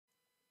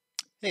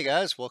Hey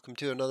guys, welcome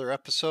to another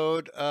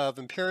episode of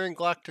Empyrion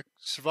Galactic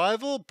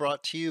Survival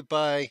brought to you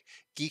by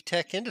Geek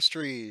Tech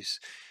Industries.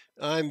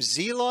 I'm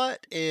Zelot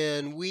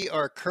and we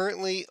are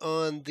currently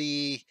on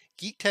the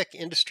Geek Tech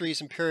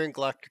Industries Empyrion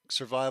Galactic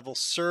Survival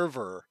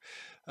server.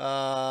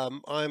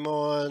 I'm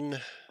in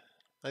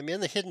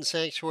the Hidden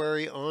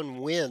Sanctuary on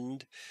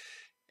Wind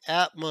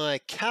at my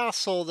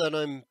castle that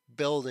I'm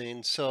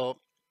building. So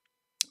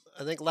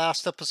I think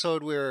last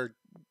episode we were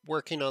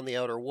working on the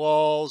outer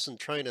walls and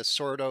trying to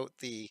sort out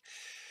the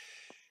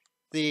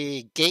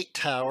gate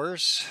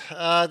towers.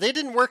 They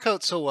didn't work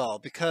out so well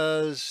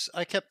because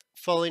I kept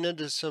falling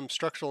into some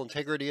structural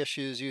integrity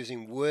issues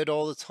using wood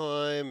all the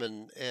time,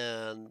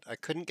 and I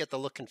couldn't get the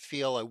look and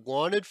feel I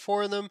wanted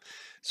for them,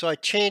 so I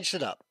changed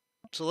it up.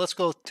 So let's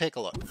go take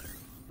a look.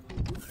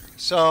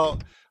 So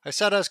I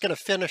said I was going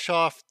to finish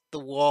off the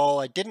wall.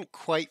 I didn't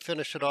quite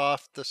finish it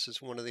off. This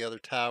is one of the other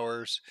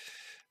towers,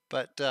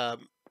 but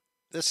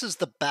this is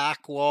the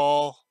back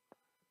wall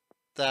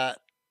that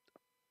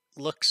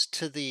looks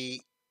to the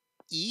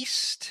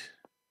east.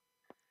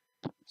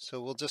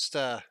 So we'll just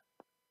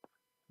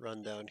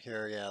run down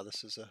here. Yeah,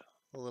 this is a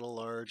little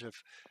large.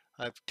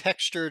 I've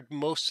textured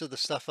most of the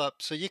stuff up.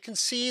 So you can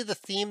see the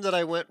theme that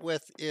I went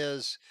with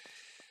is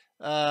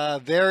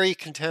very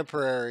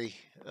contemporary,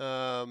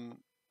 uh,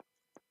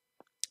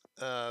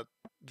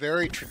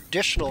 very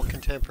traditional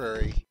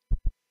contemporary.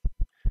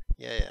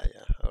 Yeah,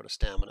 out of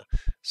stamina.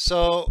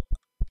 So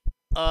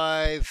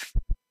I've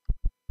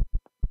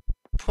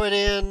put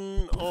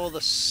in all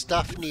the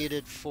stuff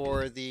needed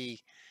for the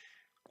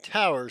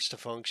towers to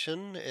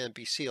function and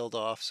be sealed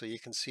off, so you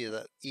can see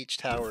that each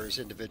tower is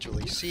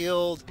individually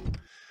sealed.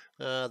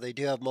 They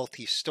do have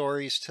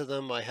multi-stories to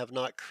them. I have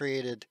not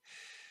created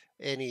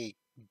any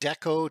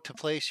deco to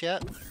place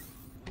yet.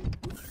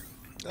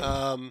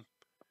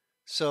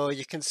 So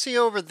you can see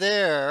over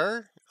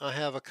there I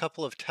have a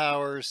couple of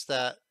towers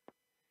that,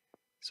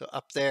 so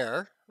up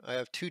there I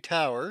have two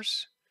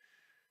towers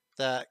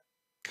that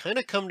kind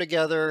of come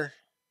together,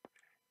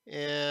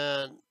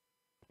 and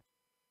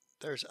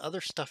there's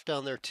other stuff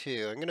down there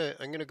too.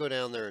 I'm gonna go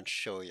down there and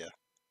show you.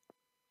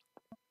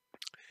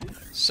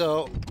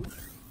 So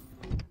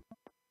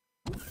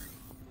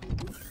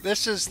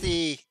this is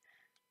the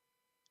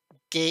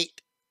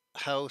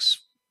gatehouse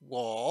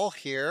wall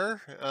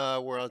here.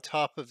 We're on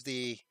top of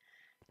the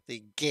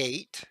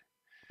gate.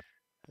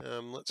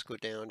 Let's go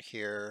down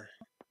here.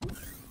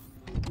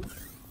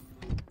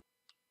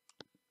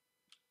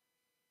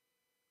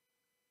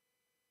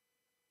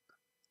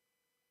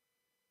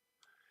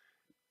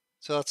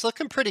 So it's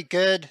looking pretty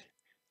good.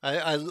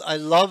 I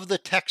love the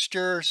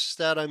textures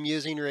that I'm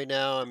using right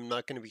now. I'm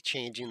not going to be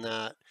changing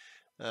that.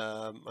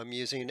 I'm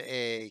using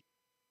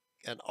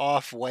an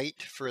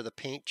off-white for the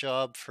paint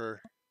job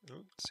for,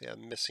 oh, see,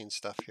 I'm missing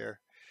stuff here.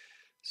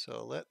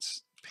 So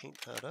let's paint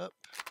that up.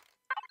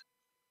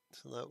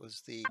 So that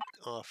was the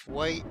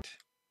off-white.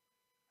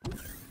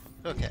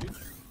 Okay.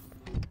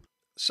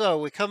 So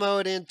we come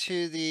out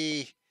into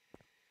the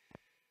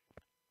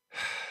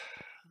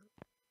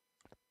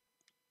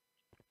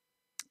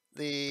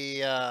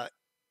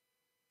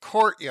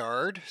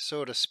courtyard,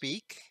 so to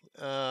speak.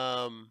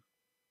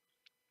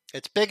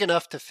 It's big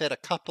enough to fit a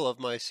couple of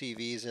my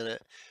CVs in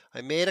it.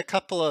 I made a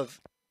couple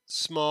of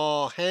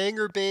small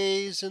hangar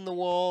bays in the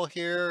wall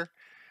here.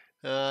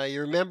 You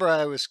remember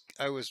I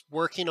was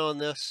working on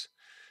this.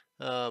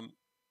 I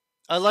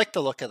like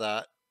the look of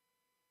that.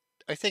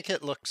 I think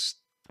it looks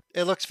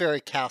very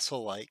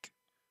castle-like,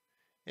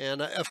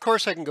 and of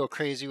course I can go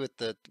crazy with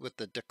the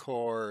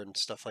decor and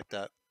stuff like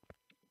that.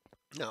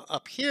 Now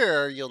up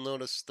here you'll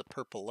notice the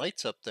purple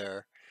lights up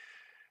there.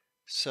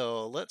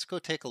 So let's go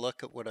take a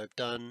look at what I've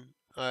done.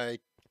 I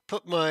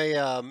put my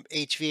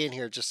HV in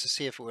here just to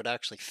see if it would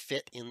actually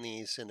fit in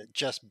these, and it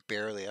just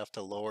barely. I have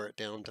to lower it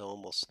down to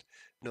almost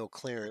no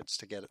clearance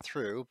to get it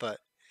through,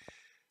 but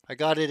I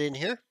got it in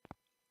here.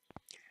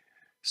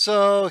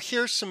 So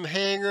here's some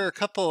hangar, a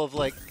couple of,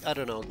 like, I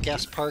don't know,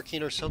 guest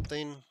parking or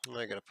something.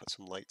 I gotta put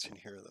some lights in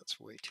here, that's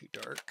way too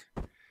dark.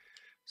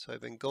 So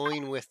I've been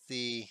going with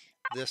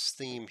this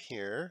theme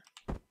here.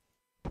 So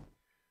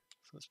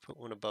let's put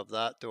one above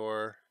that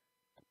door.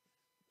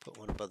 Put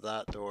one above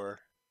that door.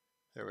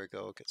 There we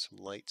go. Get some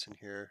lights in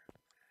here.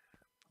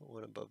 Put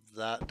one above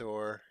that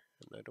door.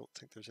 And I don't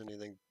think there's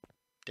anything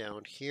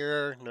down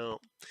here. No.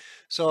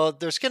 So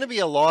there's going to be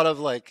a lot of,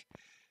 like,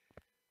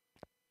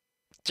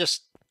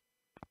 just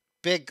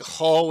big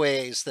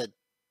hallways that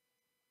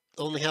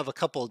only have a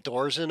couple of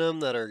doors in them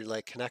that are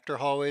like connector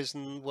hallways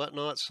and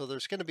whatnot. So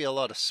there's going to be a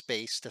lot of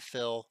space to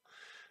fill.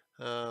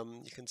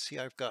 You can see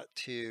I've got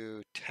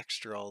to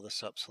texture all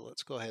this up. So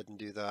let's go ahead and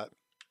do that.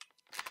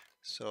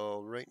 So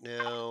right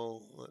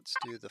now, let's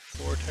do the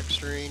floor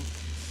texturing.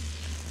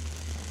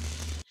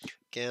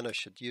 Again, I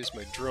should use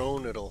my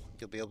drone.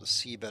 You'll be able to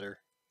see better.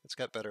 It's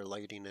got better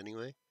lighting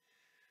anyway.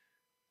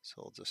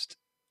 So I'll just,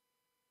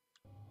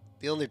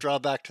 the only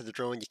drawback to the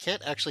drone, you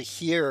can't actually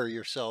hear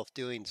yourself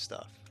doing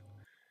stuff.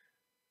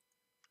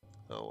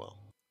 Oh well.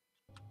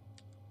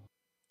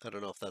 I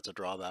don't know if that's a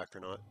drawback or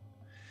not.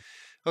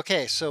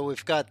 Okay, so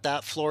we've got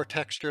that floor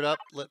textured up.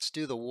 Let's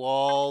do the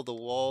wall. The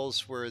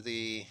walls were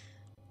the...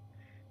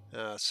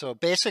 so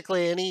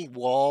basically any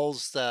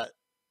walls that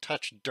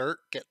touch dirt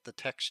get the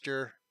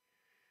texture.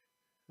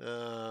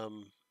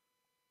 And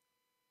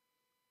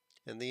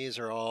these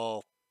are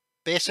all...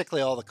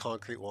 Basically all the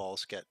concrete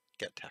walls get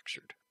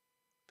textured.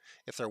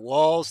 If they're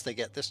walls, they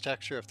get this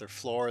texture. If they're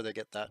floor, they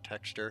get that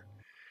texture.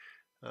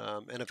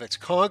 And if it's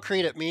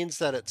concrete, it means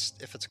that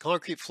if it's a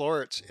concrete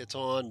floor, it's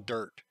on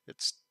dirt.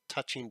 It's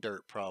touching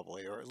dirt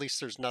probably, or at least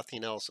there's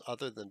nothing else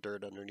other than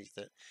dirt underneath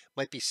it.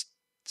 Might be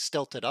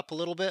stilted up a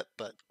little bit,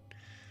 but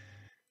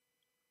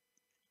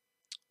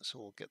so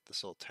we'll get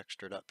this all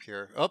textured up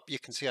here. Oh, you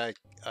can see I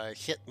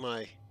hit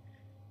my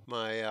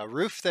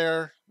roof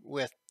there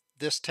with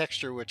this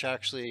texture, which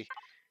actually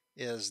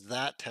is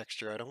that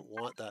texture. I don't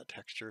want that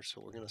texture, so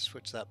we're going to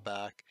switch that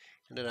back,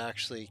 and it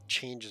actually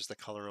changes the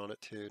color on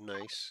it too.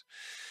 Nice.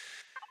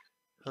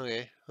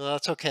 Okay, well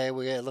that's okay.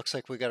 It looks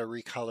like we got to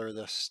recolor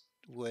this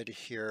wood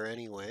here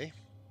anyway.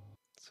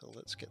 So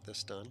let's get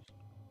this done.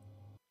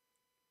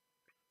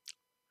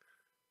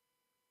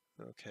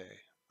 Okay,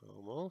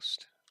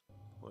 almost.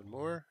 One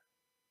more.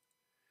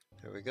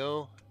 There we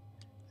go.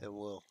 And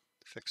we'll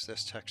fix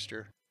this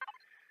texture.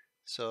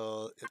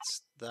 So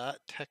it's that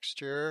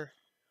texture.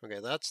 Okay,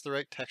 that's the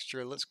right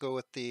texture. Let's go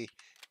with the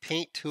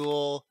paint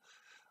tool.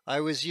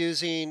 I was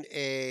using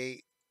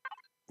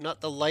not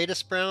the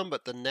lightest brown,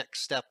 but the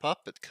next step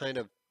up. It's kind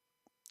of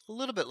a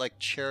little bit like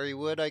cherry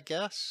wood, I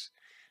guess.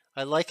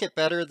 I like it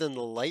better than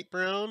the light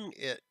brown.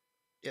 It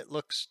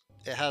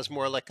has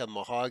more like a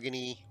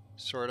mahogany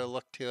sort of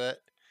look to it,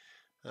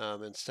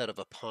 instead of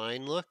a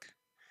pine look.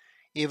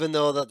 Even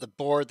though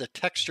the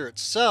texture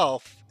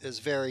itself is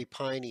very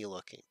piney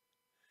looking.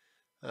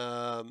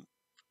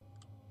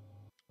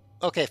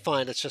 Okay,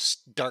 fine. It's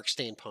just dark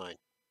stained pine.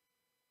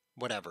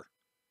 Whatever.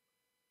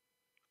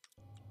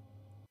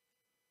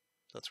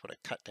 That's what I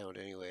cut down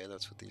anyway.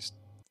 That's what these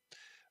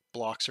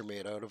blocks are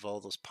made out of, all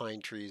those pine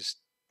trees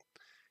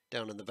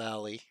down in the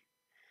valley.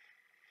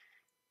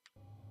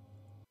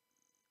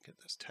 Get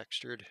this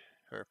textured,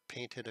 or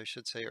painted, I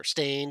should say, or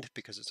stained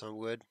because it's on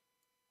wood.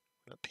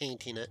 We're not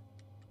painting it,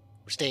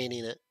 we're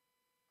staining it.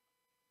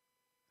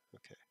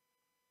 Okay.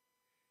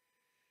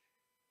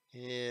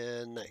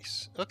 And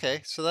nice.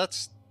 Okay, so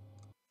that's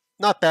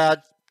not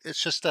bad.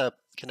 It's just a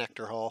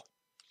connector hole.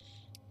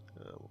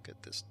 We'll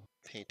get this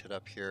painted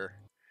up here.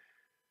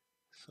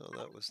 So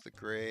that was the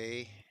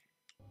gray.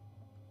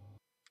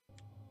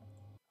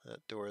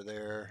 That door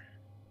there.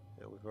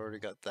 Yeah, we've already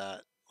got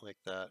that like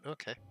that.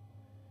 Okay.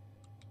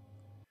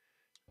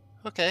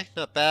 Okay,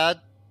 not bad.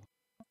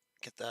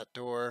 Get that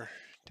door.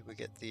 Did we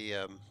get the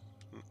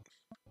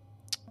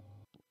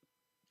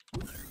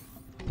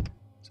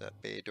is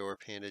that bay door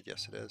painted?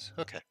 Yes it is.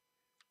 Okay.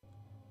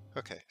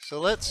 Okay, so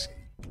let's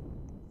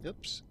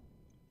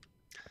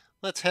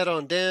head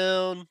on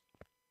down.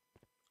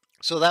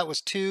 So that was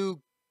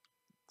 2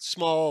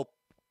 small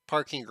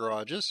parking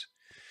garages.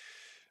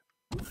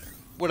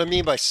 What I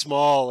mean by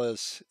small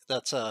is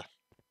that's a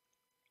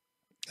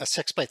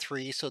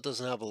 6x3, so it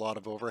doesn't have a lot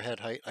of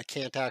overhead height. I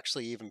can't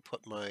actually even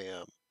put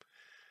my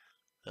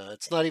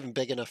it's not even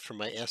big enough for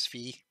my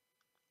SV.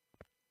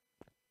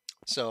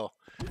 So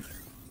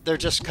they're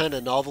just kind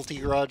of novelty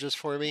garages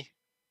for me,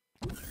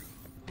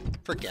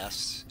 for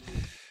guests.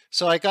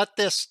 So I got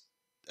this.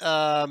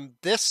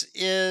 This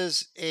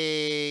is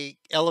a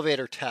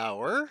elevator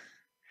tower,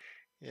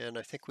 and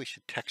I think we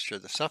should texture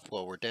this up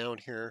while we're down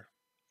here.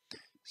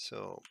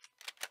 So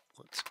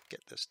let's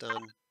get this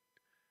done.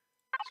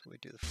 So we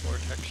do the floor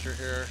texture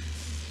here.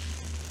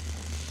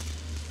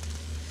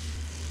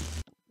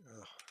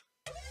 Oh,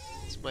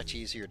 it's much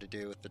easier to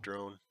do with the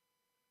drone.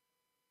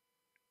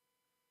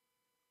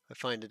 I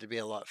find it to be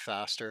a lot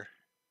faster.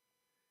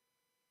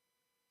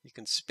 You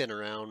can spin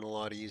around a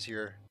lot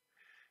easier.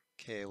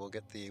 Okay, we'll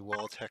get the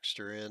wall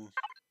texture in.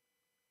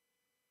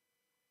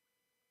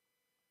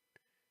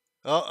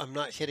 Oh, I'm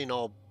not hitting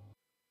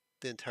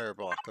the entire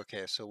block.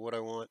 Okay, so what I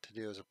want to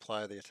do is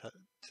apply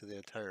to the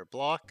entire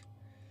block.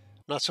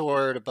 Not so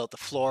worried about the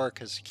floor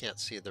because you can't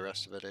see the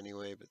rest of it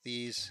anyway, but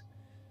these,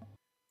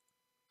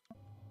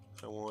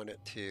 I want it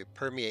to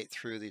permeate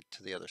through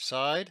to the other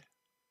side.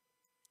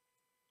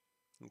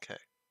 Okay.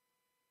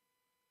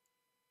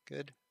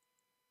 Good.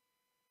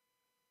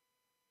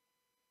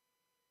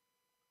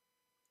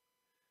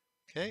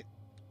 Okay.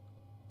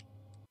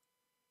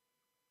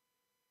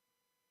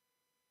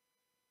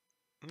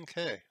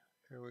 Okay.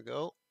 Here we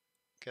go.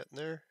 Getting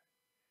there.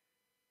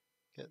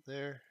 Get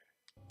there.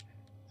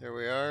 There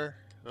we are.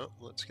 Oh,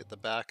 let's get the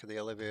back of the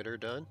elevator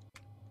done.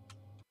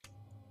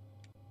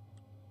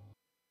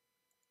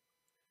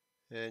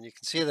 And you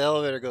can see the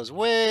elevator goes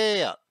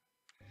way up.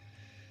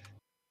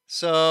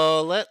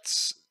 So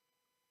let's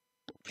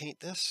paint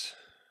this.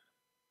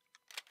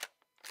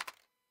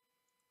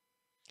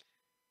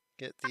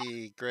 Get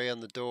the gray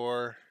on the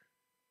door.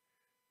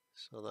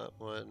 So that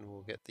one,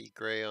 we'll get the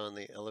gray on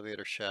the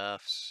elevator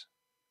shafts.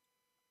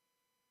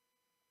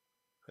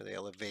 Or the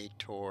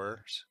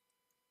elevators.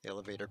 The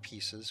elevator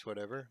pieces,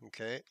 whatever.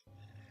 Okay.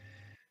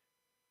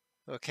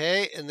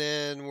 Okay, and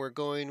then we're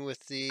going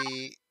with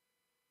the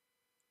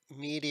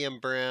medium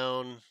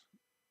brown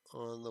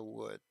on the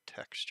wood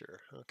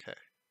texture. Okay.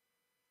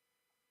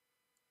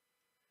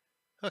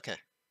 Okay.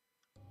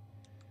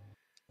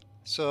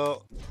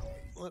 So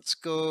let's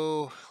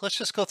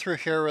just go through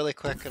here really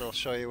quick and I'll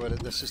show you what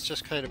this is.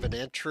 Just kind of an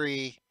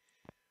entry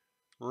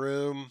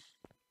room.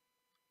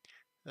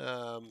 We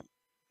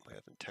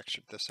haven't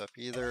textured this up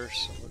either,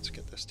 so let's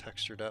get this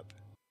textured up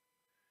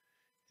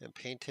and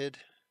painted.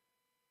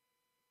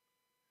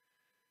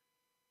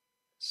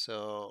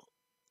 So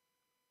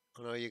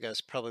I know you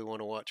guys probably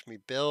want to watch me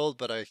build,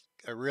 but I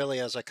really,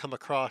 as I come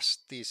across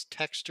these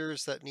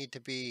textures that need to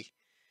be,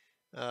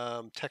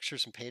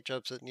 textures and paint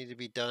jobs that need to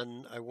be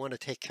done, I want to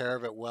take care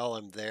of it while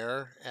I'm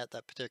there at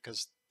that particular,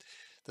 because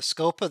the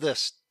scope of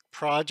this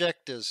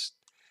project is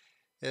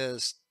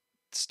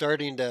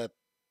starting to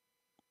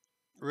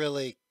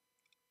really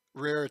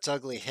rear its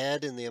ugly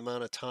head in the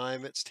amount of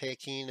time it's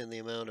taking and the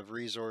amount of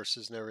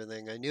resources and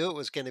everything. I knew it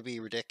was going to be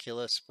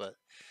ridiculous, but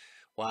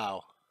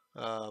wow.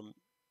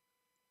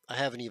 I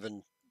haven't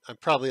even, I'm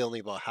probably only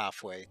about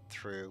halfway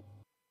through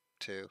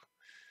to,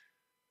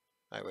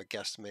 I would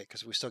guesstimate,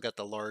 because we still got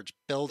the large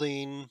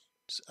building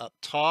up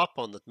top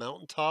on the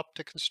mountaintop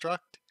to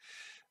construct.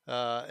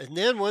 And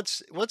then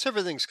once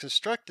everything's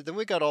constructed, then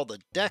we got all the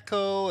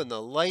deco and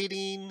the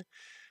lighting.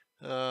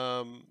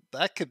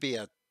 That could be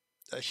a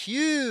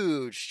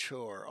huge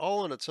chore all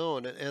on its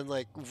own, and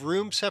like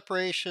room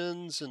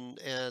separations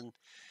and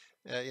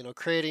you know,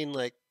 creating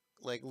like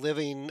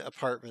living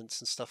apartments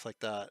and stuff like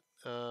that.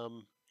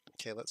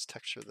 Okay, let's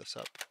texture this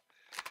up.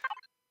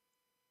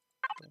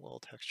 The wall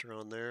texture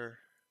on there.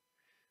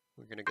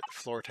 We're gonna get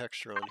the floor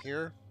texture on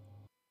here.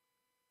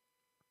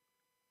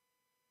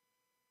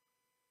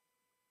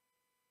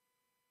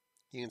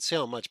 You can see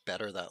how much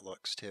better that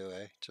looks too,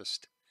 eh?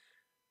 Just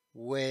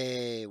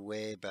way,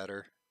 way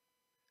better.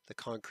 The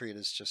concrete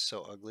is just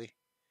so ugly.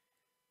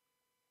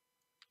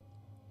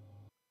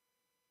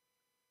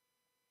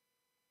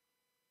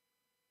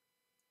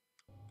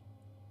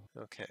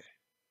 Okay.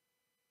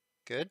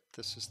 Good.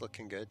 This is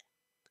looking good.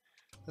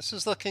 This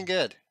is looking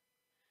good.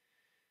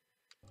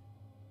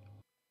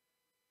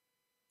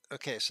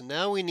 Okay, so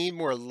now we need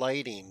more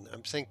lighting.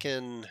 I'm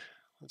thinking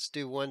let's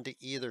do one to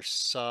either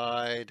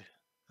side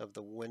of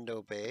the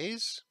window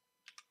bays.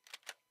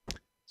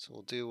 So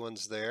we'll do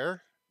ones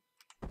there,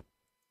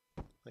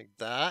 like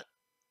that,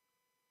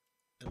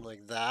 and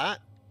like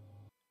that.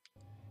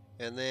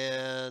 And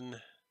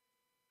then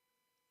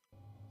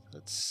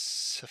that's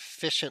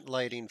sufficient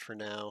lighting for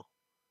now.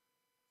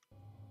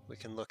 We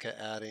can look at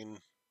adding,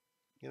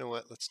 you know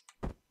what, let's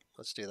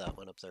do that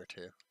one up there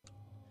too.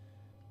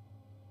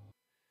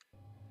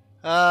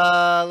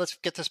 Let's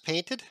get this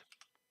painted.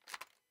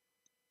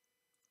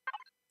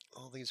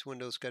 All these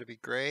windows got to be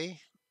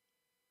gray.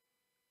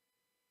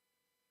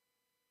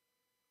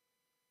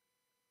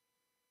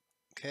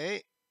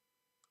 Okay.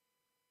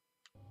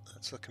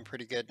 That's looking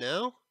pretty good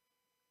now.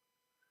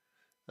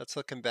 That's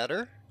looking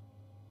better.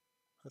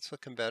 That's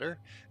looking better.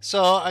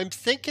 So I'm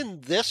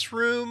thinking this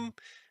room,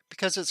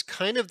 because it's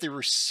kind of the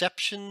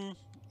reception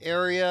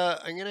area,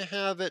 I'm going to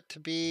have it to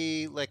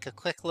be like a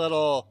quick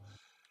little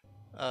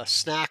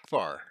snack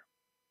bar.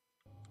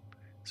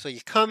 So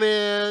you come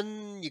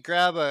in, you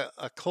grab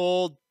a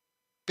cold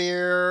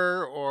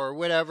beer or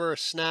whatever, a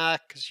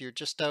snack, because you're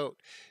just out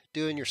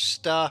doing your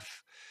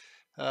stuff.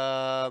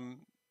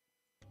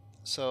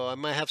 So I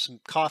might have some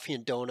coffee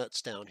and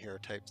donuts down here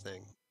type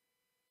thing.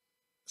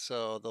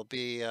 So there'll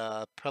be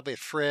probably a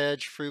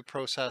fridge, food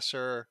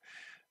processor,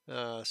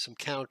 some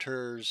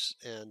counters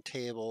and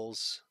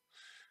tables.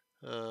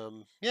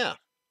 Yeah.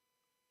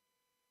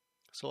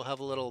 So we'll have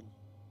a little,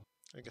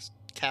 I guess,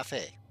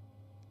 cafe.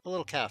 A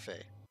little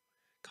cafe.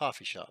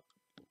 Coffee shop.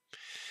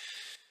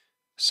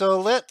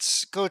 So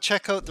let's go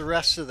check out the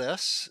rest of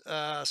this.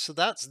 So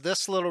that's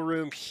this little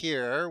room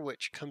here,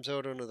 which comes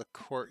out onto the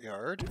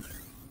courtyard.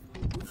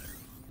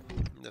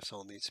 And this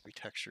all needs to be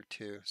textured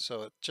too.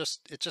 So it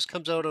just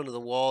comes out onto the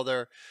wall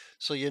there.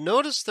 So you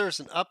notice there's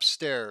an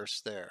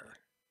upstairs there.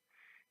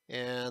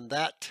 And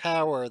that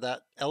tower,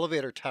 that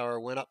elevator tower,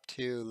 went up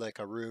to like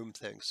a room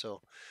thing.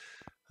 So,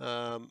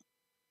 oh,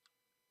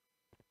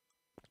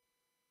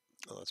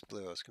 that's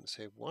blue. I was going to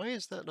say, why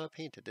is that not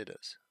painted? It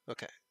is.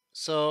 Okay,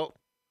 so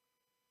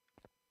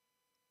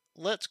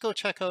let's go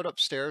check out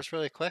upstairs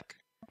really quick.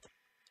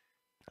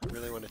 I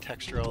really want to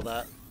texture all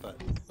that,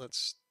 but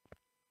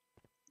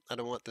I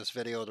don't want this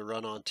video to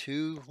run on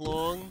too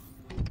long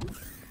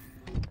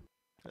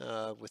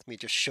with me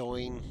just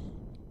showing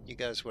you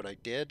guys what I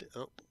did.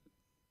 Oh.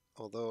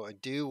 Although I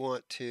do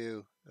want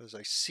to, as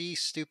I see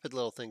stupid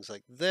little things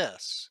like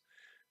this,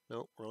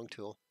 nope, wrong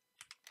tool.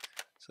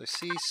 So I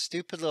see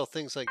stupid little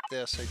things like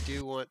this, I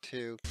do want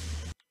to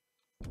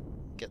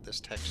get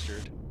this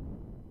textured.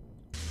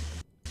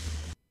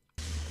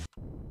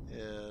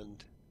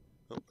 And,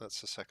 oh,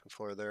 that's the second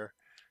floor there.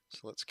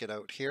 So let's get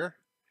out here.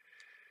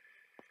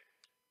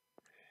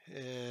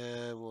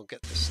 And we'll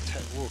get this,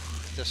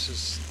 this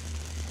is,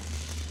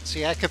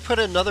 see, I could put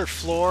another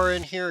floor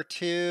in here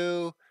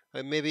too.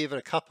 maybe even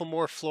a couple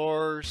more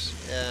floors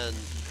and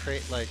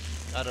create, like,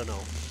 I don't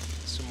know,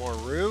 some more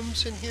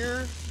rooms in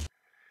here.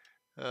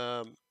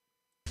 I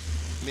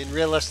mean,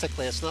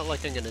 realistically, it's not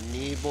like I'm going to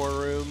need more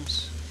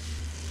rooms.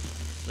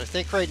 And I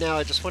think right now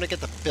I just want to get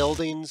the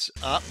buildings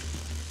up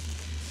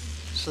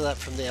so that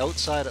from the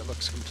outside it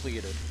looks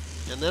completed.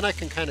 And then I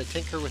can kind of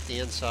tinker with the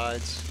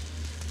insides,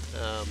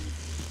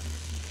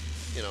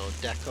 you know,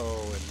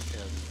 deco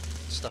and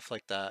stuff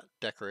like that.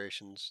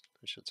 Decorations,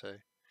 I should say.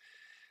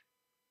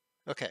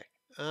 Okay,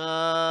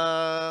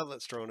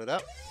 let's drone it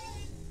up.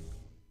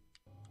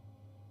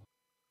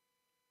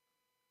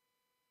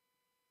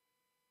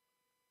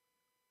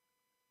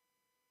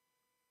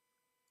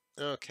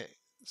 Okay,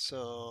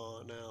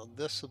 so now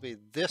this will be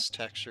this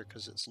texture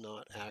because it's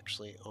not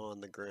actually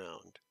on the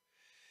ground.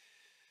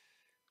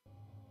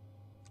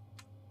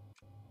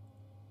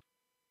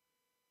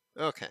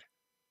 Okay.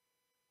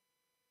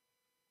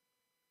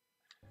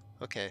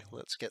 Okay,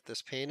 let's get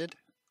this painted.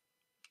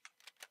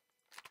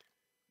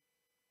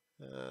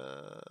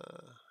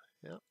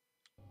 Yeah.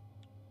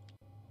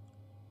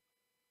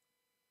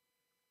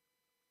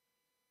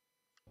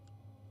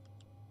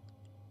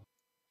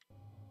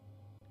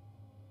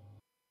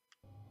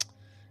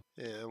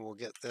 And we'll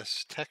get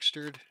this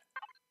textured.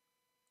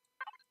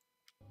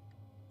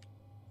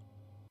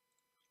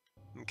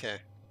 Okay.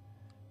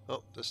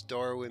 Oh, this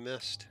door we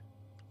missed.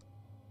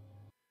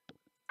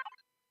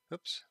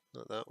 Oops,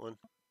 not that one.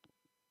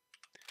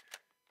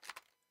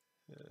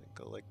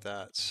 Go like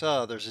that.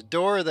 So there's a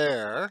door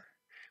there.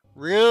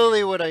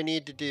 Really what I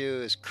need to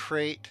do is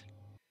create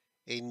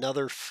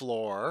another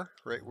floor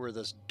right where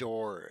this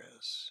door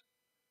is.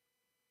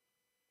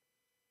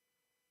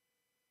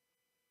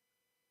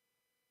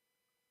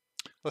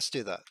 Let's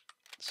do that.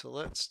 So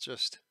let's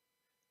just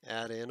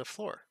add in a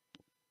floor.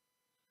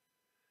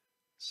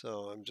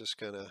 So I'm just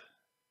gonna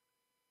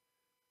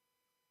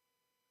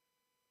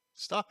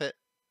stop it.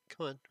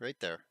 Come on, right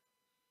there.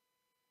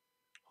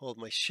 Hold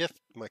my shift,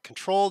 my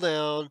control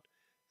down,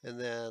 and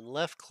then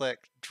left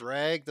click,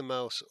 drag the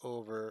mouse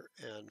over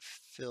and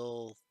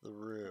fill the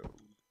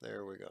room.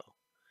 There we go.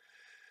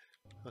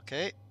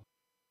 Okay.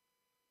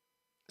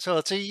 So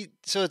it's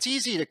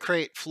easy to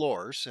create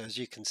floors, as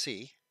you can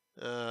see.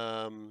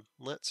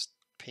 Let's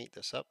paint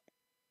this up.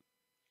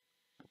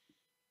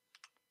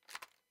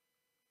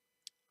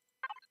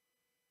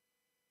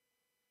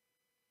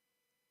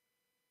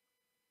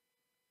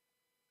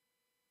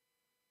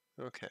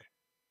 Okay.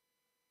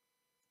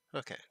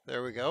 Okay,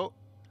 there we go.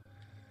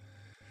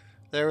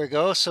 There we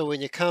go. So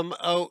when you come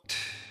out,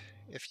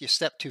 if you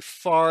step too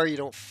far, you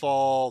don't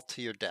fall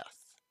to your death.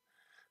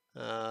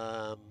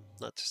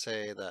 Not to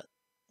say that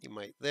you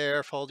might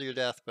there fall to your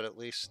death, but at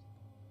least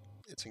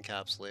it's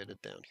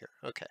encapsulated down here.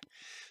 Okay,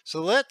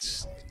 so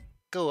let's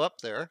go up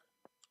there.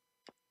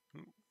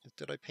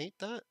 Did I paint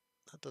that?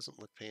 That doesn't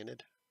look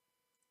painted.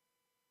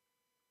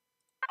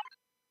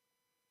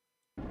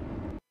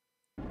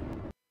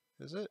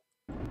 Is it?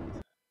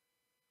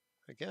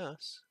 I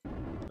guess.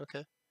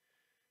 Okay.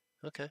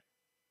 Okay.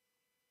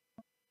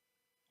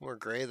 More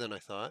gray than I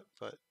thought,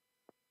 but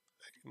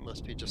it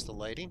must be just the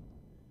lighting.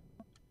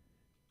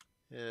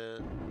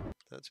 And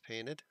that's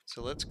painted.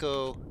 So let's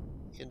go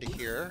into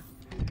here.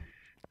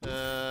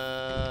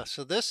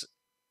 So this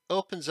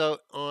opens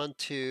out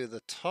onto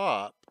the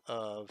top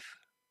of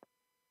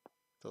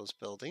those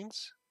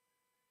buildings.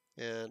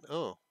 And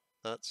oh,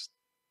 that's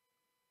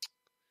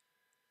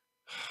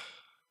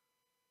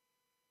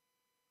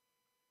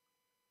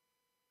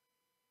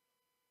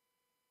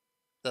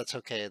that's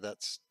okay.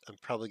 I'm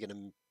probably going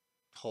to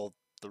pull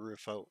the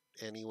roof out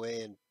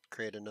anyway and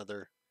create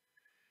another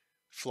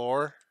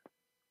floor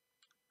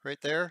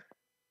right there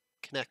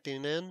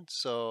connecting in.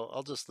 So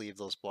I'll just leave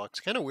those blocks.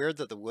 Kind of weird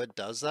that the wood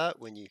does that.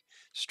 When you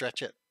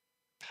stretch it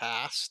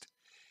past,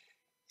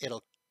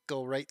 it'll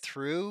go right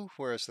through,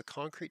 whereas the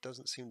concrete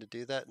doesn't seem to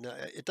do that. Now,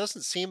 it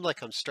doesn't seem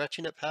like I'm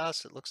stretching it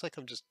past. It looks like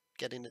I'm just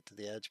getting it to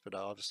the edge, but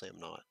obviously I'm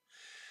not.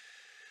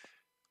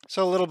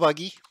 So a little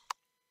buggy.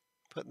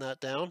 Putting that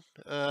down.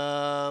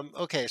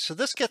 Okay, so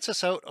this gets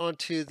us out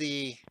onto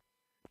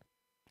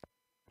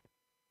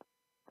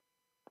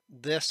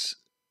this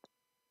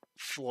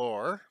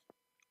floor.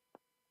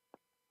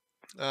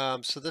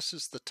 So this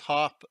is the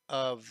top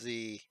of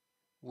the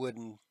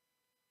wooden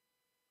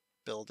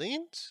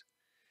buildings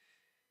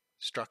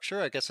structure.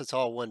 I guess it's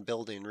all one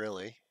building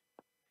really.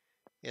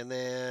 And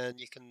then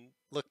you can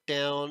look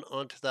down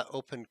onto that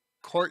open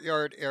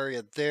courtyard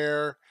area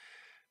there.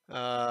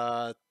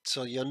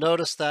 So you'll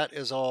notice that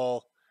is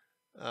all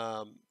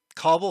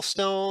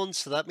cobblestone.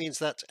 So that means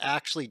that's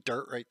actually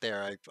dirt right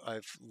there.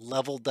 I've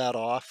leveled that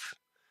off,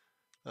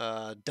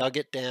 dug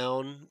it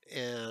down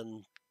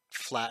and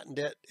flattened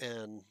it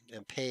and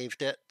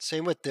paved it.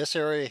 Same with this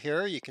area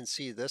here. You can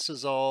see this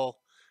is all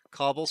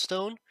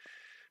cobblestone.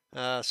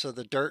 So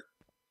the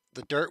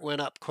dirt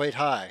went up quite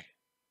high.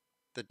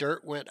 The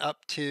dirt went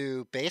up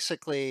to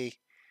basically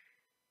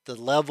the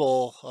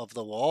level of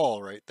the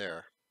wall right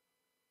there.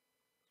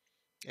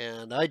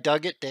 And I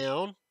dug it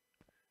down.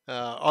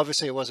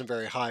 Obviously, it wasn't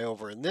very high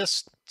over in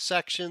this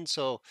section.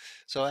 So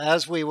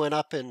as we went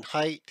up in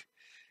height,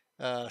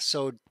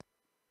 so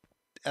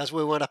as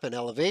we went up in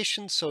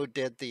elevation, so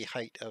did the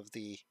height of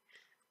the,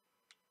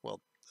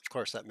 well, of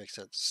course that makes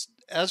sense.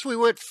 As we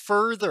went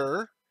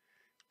further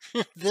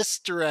this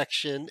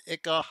direction,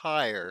 it got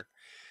higher.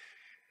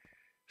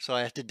 So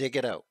I had to dig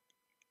it out,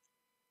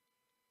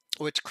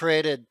 which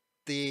created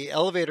the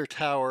elevator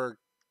tower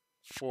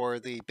for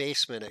the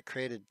basement. It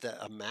created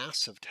a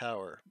massive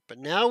tower. But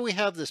now we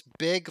have this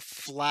big,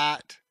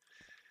 flat,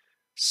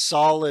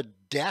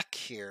 solid deck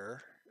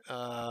here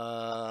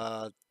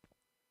to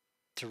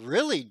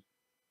really,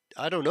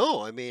 I don't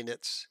know. I mean,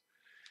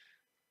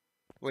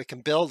 we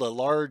can build a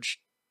large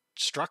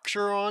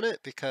structure on it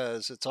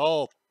because it's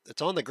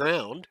on the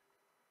ground.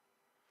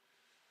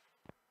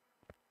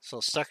 So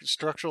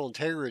structural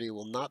integrity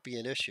will not be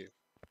an issue.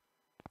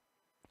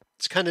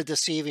 It's kind of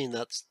deceiving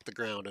that's the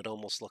ground. It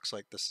almost looks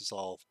like this is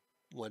all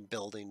one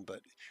building,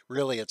 but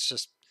really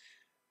it's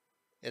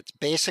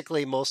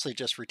basically mostly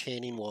just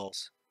retaining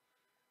walls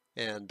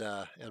and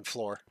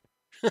floor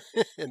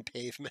and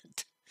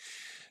pavement.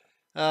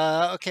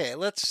 Okay,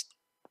 let's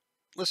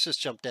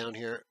just jump down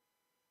here.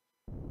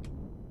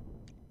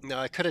 Now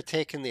I could have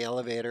taken the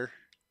elevator.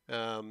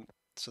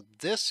 So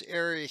this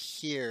area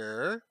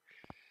here,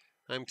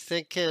 I'm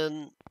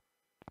thinking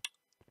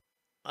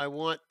I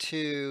want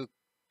to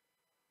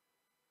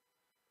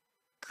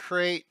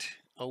create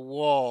a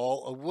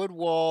wall, a wood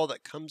wall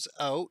that comes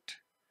out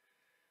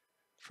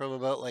from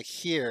about like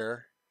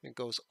here. It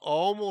goes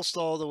almost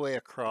all the way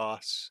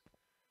across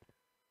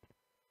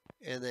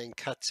and then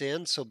cuts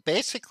in. So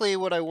basically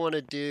what I want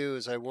to do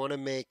is I want to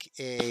make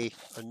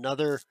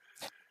another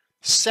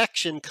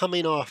section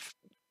coming off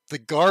the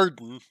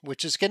garden,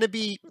 which is going to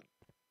be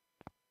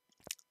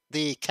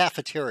the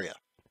cafeteria.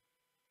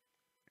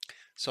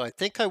 So I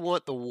think I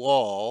want the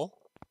wall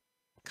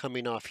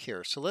coming off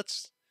here. So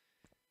let's,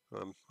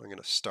 I'm going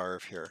to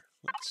starve here.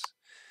 Let's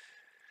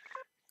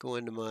go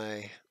into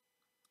my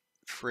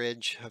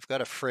fridge. I've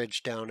got a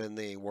fridge down in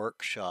the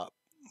workshop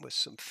with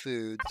some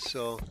food.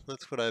 So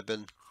that's what I've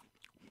been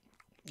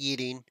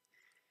eating.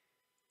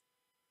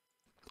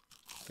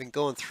 Been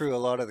going through a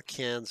lot of the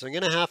cans. I'm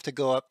going to have to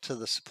go up to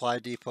the supply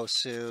depot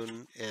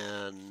soon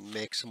and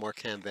make some more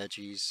canned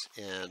veggies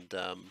and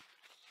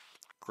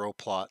grow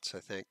plots, I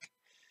think.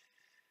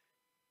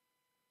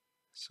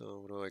 So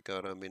what do I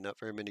got on me? Not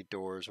very many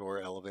doors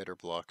or elevator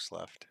blocks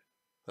left.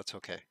 That's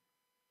okay.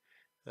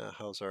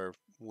 How's our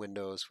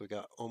windows? We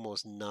got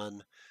almost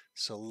none.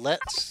 So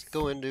let's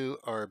go into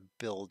our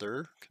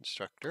builder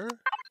constructor.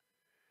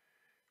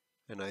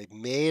 And I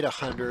made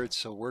 100,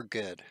 so we're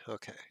good.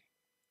 Okay.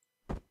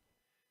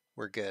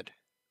 We're good.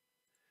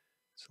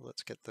 So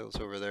let's get those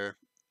over there.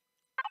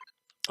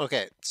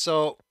 Okay,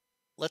 so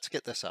let's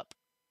get this up.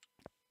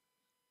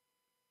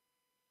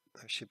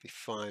 I should be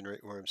fine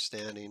right where I'm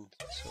standing.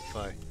 So if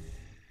I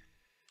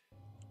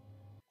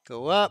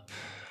go up.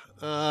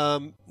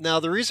 Now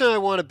the reason I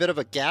want a bit of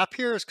a gap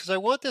here is because I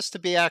want this to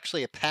be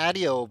actually a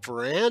patio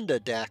veranda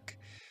deck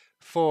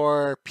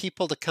for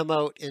people to come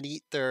out and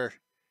eat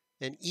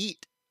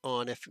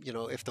on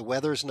if the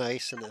weather's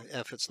nice and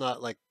if it's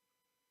not like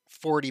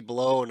 40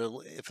 below, and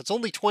if it's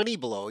only 20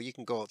 below, you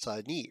can go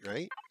outside and eat,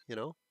 right?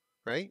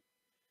 Right?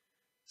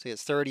 See,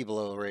 it's 30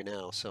 below right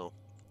now, so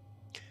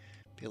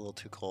be a little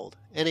too cold.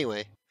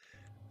 Anyway,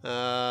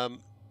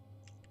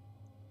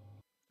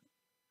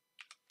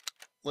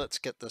 let's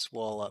get this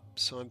wall up.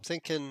 So I'm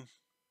thinking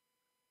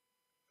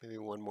maybe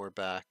one more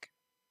back,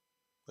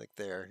 like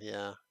there,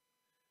 yeah.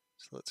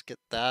 So let's get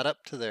that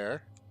up to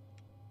there.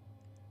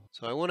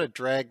 So I want to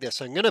drag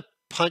this. I'm going to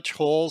punch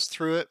holes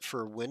through it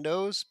for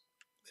windows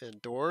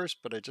and doors,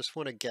 but I just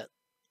want to get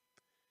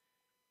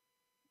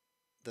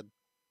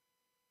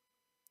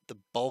the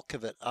bulk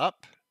of it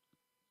up.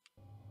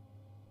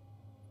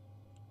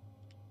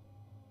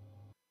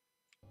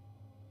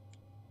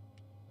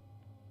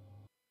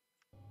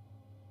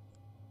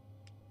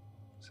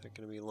 Is that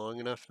going to be long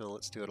enough? Now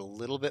let's do it a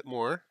little bit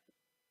more.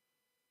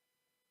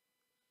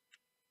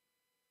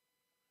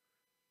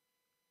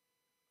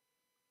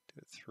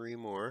 Do it 3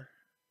 more.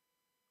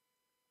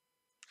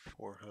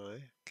 4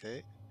 high.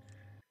 Okay.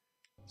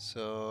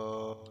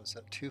 So is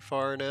that too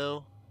far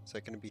now? Is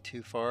that going to be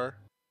too far?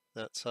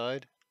 That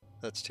side?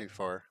 That's too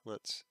far.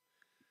 Let's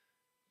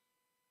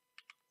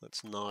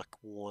knock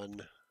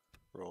 1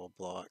 row of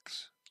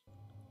blocks.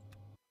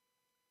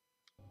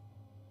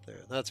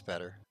 There, that's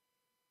better.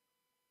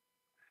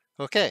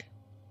 Okay.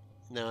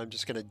 Now I'm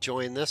just going to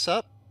join this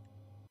up.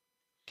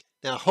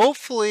 Now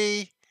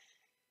hopefully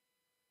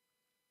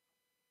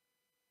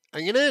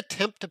I'm going to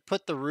attempt to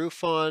put the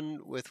roof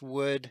on with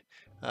wood.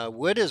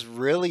 Wood is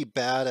really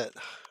bad at,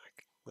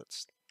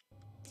 let's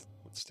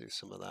do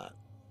some of that.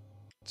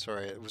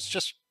 Sorry, it was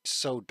just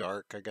so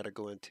dark. I got to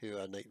go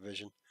into night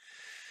vision.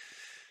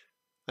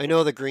 I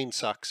know the green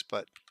sucks,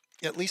 but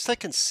at least I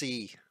can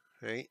see,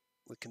 right?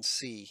 We can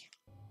see.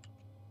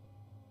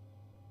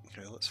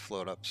 Okay, let's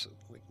float up so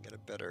we can get a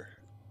better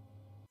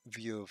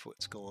view of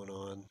what's going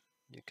on.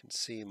 You can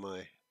see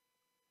my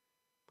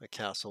my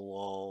castle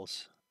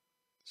walls.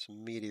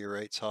 Some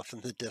meteorites off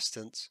in the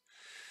distance.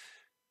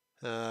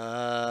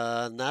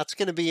 And that's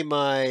going to be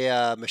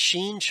my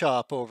machine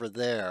shop over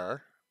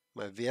there,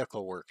 my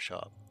vehicle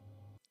workshop.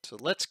 So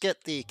let's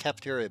get the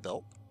cafeteria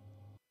built.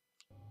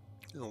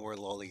 Oh, we're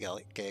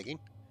lollygagging.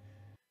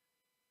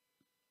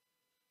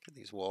 Get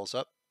these walls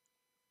up.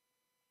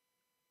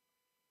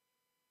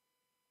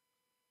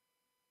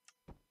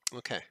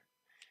 Okay.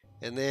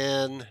 And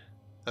then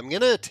I'm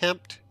going to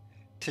attempt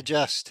to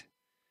just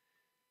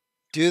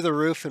do the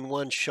roof in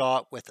one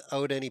shot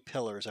without any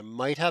pillars. I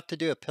might have to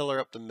do a pillar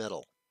up the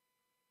middle.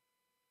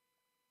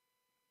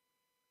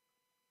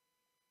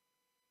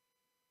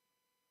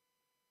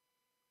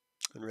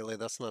 And really,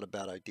 that's not a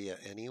bad idea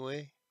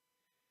anyway.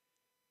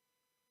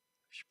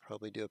 Should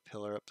probably do a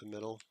pillar up the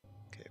middle.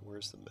 Okay,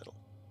 where's the middle?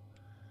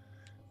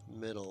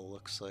 Middle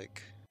looks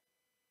like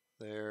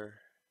there.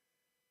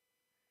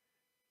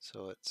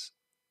 So it's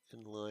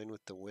in line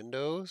with the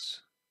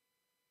windows.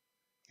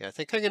 Yeah, I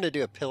think I'm going to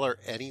do a pillar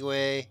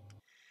anyway.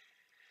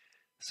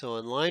 So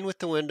in line with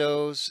the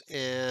windows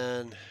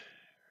and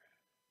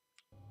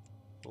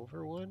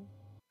over one?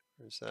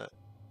 Where's that?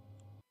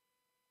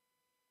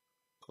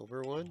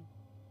 Over one?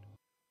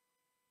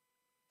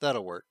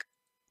 That'll work.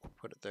 We'll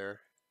put it there.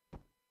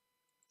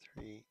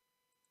 3,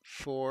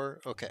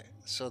 4. Okay,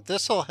 so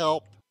this will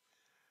help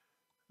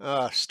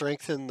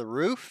strengthen the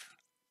roof.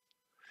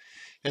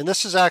 And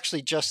this is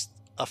actually just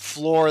a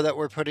floor that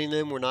we're putting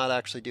in. We're not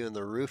actually doing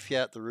the roof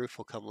yet. The roof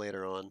will come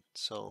later on.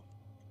 So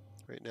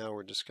right now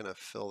we're just going to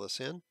fill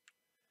this in.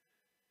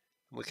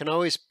 We can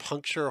always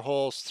puncture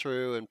holes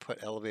through and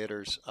put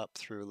elevators up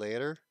through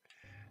later.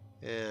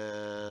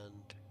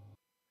 And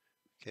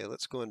okay,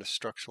 let's go into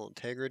structural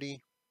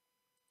integrity.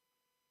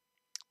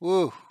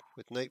 Woo,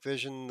 with night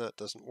vision that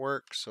doesn't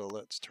work, so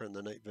let's turn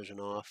the night vision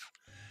off.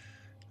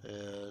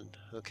 And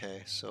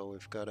okay, so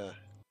we've got to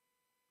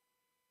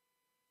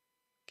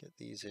get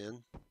these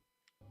in.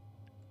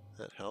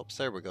 That helps.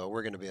 There we go.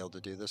 We're going to be able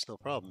to do this, no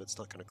problem. It's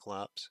not going to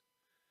collapse.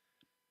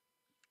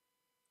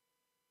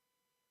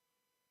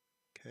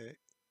 Okay.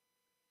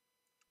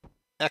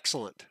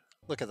 Excellent.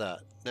 Look at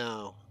that.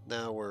 Now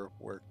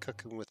we're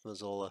cooking with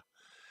Mozilla.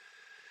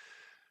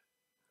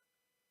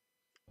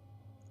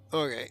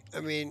 Okay,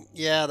 I mean,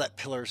 yeah, that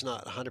pillar's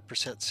not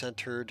 100%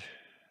 centered,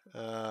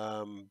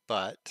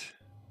 but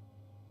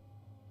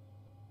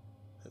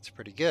that's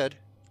pretty good.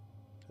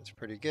 That's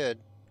pretty good.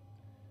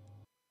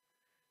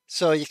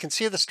 So you can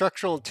see the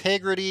structural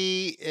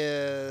integrity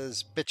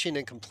is bitching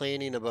and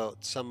complaining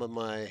about some of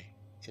my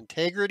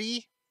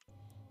integrity.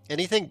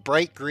 Anything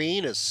bright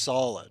green is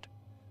solid.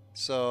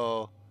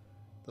 So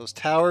those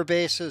tower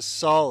bases,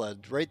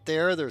 solid. Right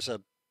there, there's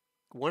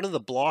one of the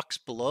blocks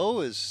below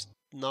is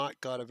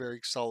not got a very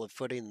solid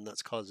footing, and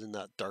that's causing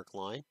that dark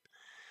line.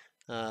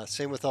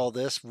 Same with all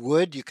this.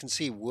 Wood, you can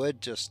see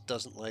wood just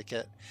doesn't like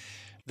it.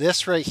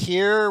 This right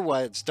here,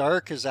 why it's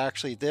dark, is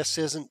actually this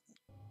isn't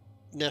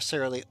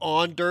necessarily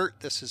on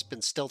dirt. This has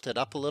been stilted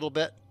up a little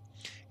bit.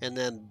 And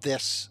then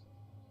this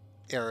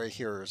area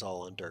here is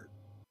all on dirt.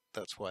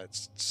 That's why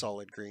it's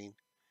solid green.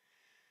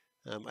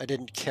 I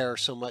didn't care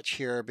so much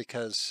here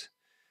because,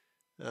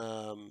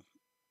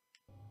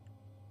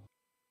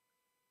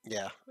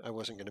 yeah, I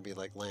wasn't going to be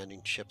like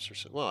landing ships or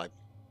so. Well,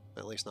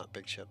 at least not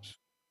big ships.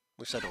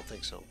 At least I don't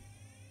think so.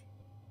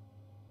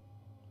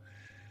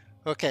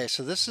 Okay,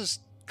 so this is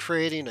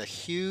creating a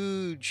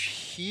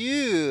huge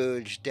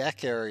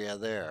deck area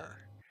there.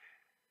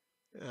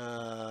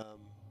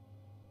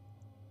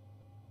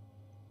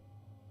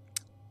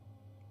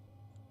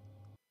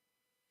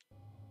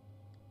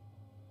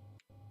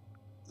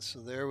 So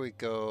there we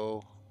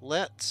go.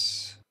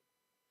 Let's...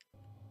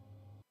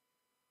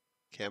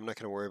 Okay, I'm not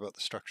going to worry about the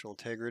structural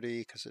integrity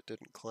because it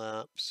didn't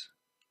collapse.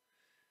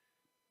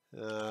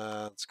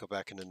 Let's go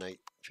back into night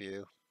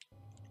view.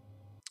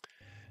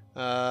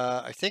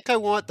 I think I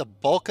want the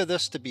bulk of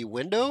this to be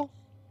window.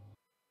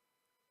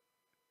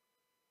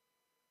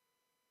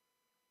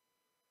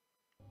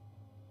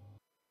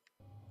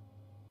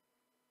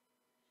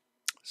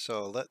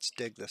 So let's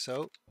dig this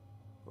out,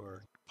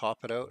 or pop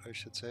it out, I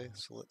should say.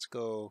 So let's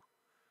go,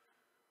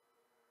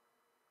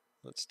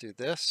 let's do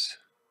this.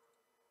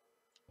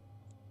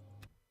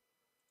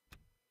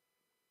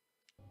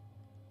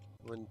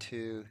 One,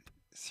 two,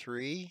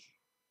 three,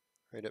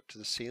 right up to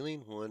the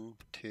ceiling. 1,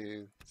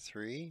 2,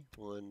 3,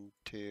 1,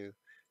 2,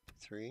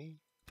 3.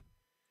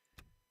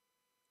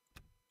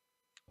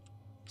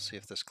 See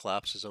if this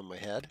collapses on my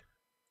head.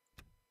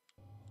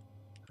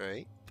 All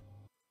right.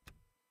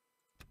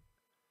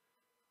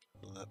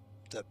 Well,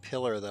 that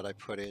pillar that I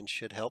put in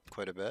should help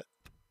quite a bit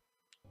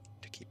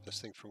to keep this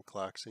thing from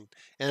collapsing.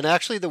 And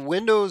actually the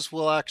windows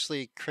will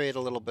actually create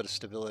a little bit of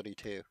stability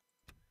too,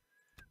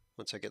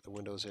 once I get the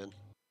windows in.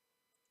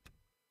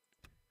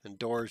 And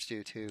doors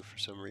do too for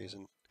some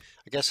reason.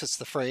 I guess it's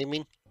the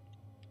framing.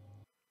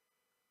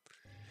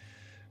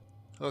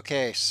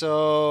 Okay,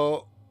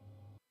 so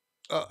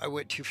I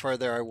went too far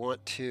there. I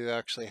want to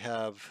actually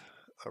have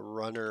a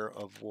runner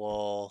of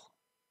wall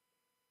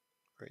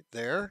right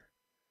there.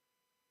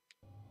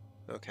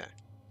 Okay.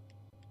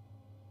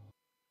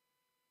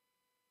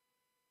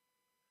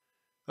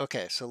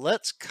 Okay, so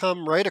let's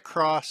come right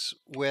across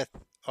with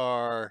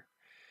our.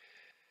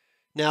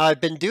 Now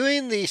I've been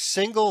doing the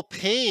single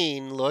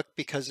pane look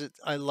because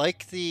I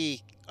like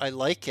it.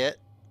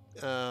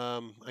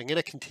 I'm going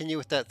to continue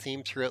with that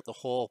theme throughout the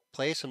whole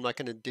place. I'm not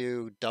going to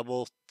do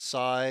double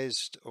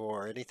sized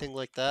or anything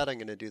like that. I'm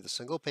going to do the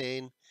single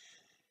pane,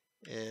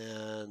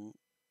 and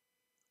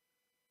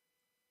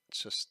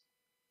it's just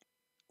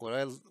what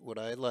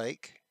I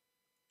like.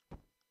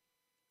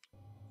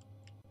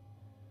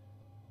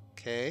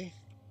 Okay,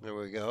 there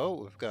we go.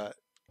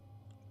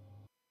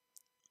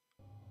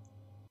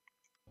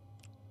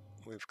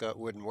 We've got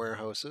wooden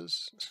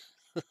warehouses.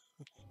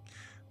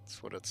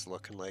 That's what it's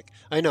looking like.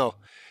 I know.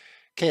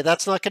 Okay,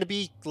 that's not going to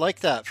be like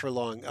that for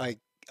long. I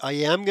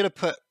am going to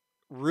put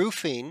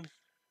roofing,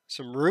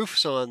 some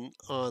roofs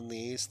on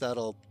these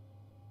that'll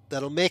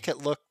make it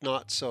look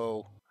not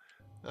so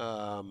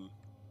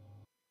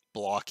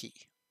blocky,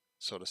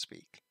 so to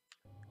speak.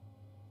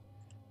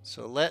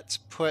 So let's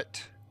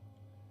put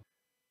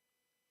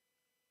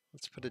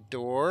a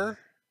door.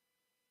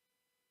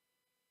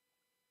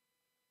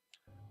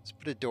 Let's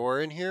put a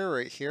door in here,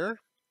 right here.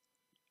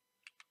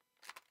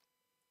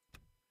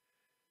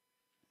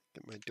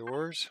 Get my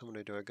doors. How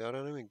many do I got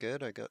on them?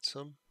 Good, I got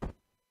some.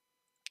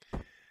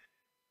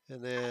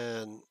 And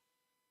then,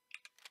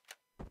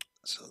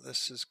 so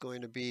this is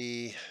going to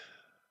be,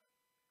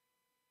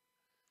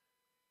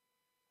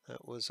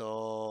 that was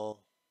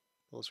all,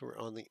 those were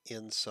on the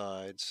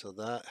inside, so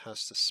that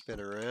has to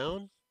spin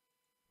around.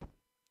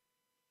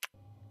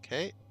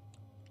 Okay.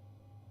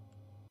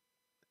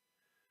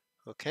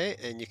 Okay,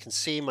 and you can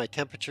see my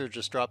temperature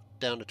just dropped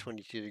down to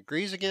 22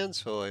 degrees again,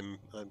 so I'm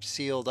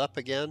sealed up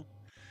again.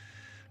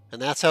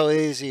 And that's how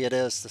easy it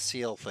is to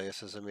seal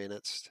places. I mean,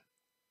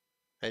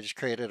 I just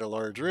created a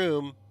large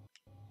room,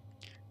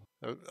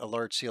 a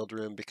large sealed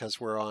room, because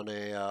we're on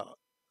a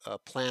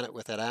planet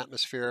with an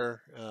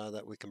atmosphere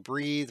that we can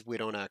breathe. We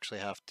don't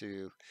actually have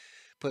to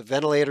put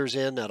ventilators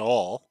in at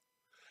all.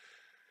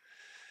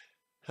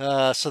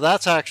 So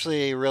that's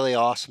actually really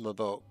awesome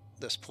about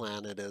this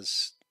planet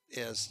is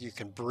you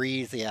can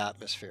breathe the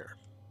atmosphere.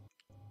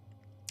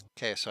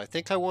 Okay, so I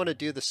think I want to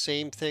do the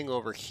same thing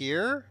over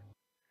here.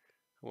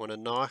 I want to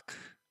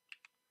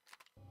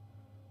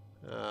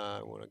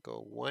I want to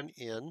go one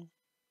in.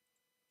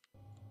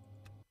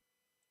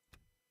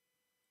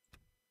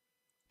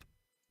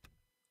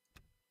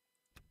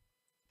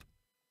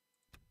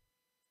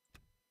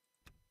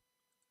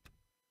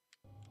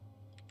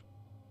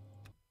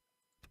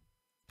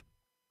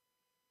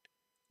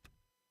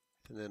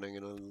 And then I'm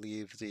going to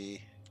leave the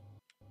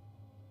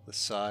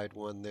side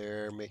one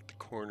there, make the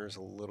corners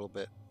a little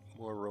bit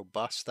more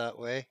robust that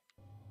way.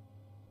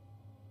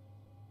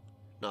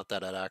 Not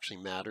that it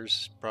actually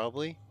matters,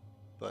 probably,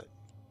 but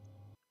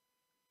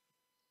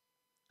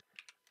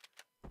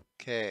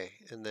okay.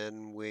 And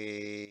then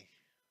we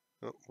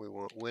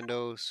want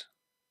windows.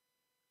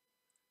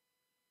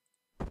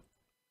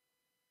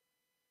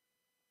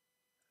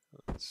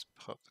 Let's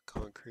pop the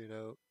concrete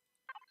out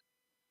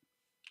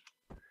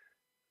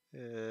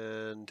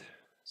and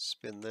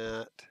spin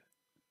that.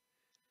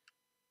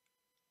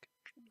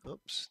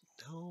 Oops,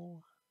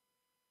 no,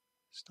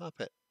 stop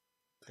it.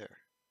 There.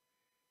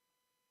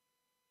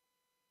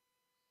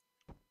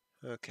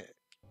 Okay.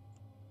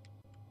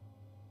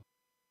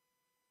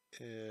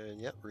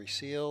 And yep,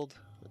 resealed.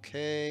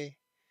 Okay.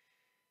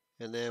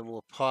 And then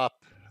we'll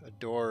pop a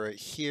door right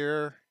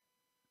here.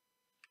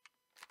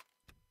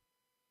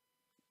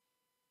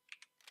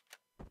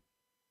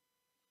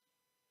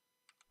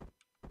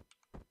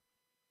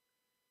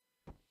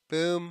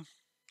 Boom.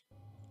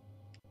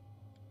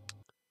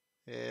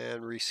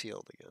 And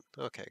resealed again.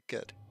 Okay,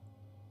 good.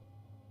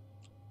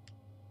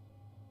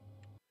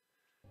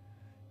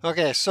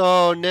 Okay,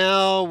 so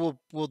now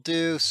we'll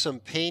do some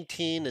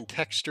painting and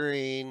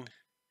texturing.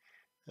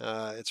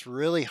 It's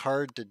really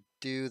hard to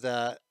do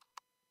that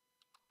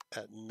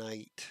at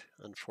night,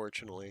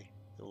 unfortunately,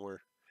 and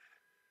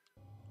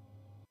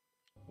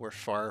we're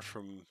far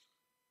from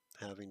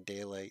having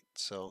daylight.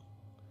 So,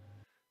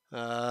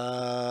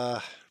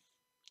 so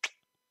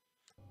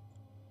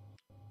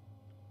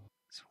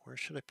where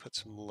should I put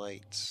some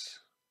lights?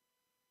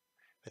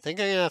 I think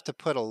I'm gonna have to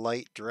put a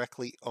light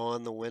directly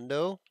on the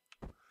window.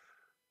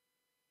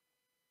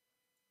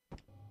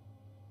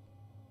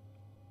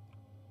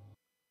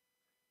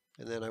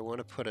 And then I want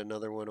to put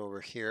another one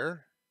over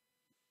here.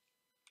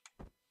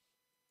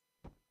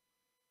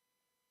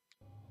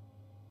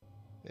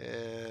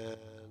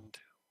 And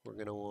we're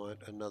going to want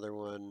another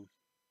one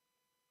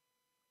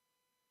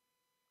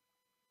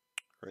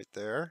right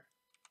there.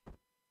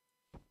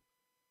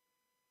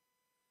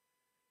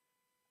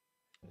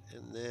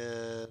 And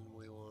then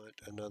we want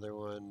another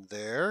one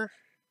there.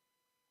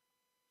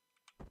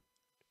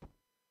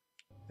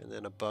 And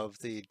then above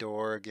the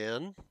door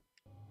again.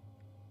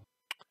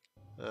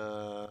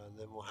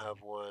 Then we'll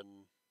have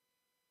one.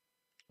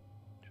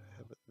 Do I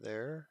have it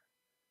there?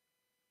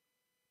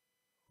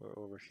 Or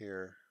over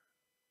here?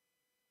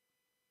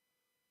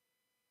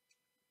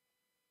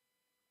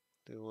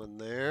 Do one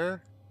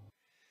there.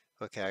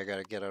 Okay, I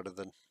gotta get out of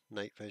the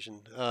night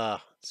vision.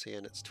 Ah, see,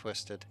 and it's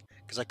twisted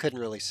because I couldn't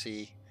really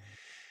see.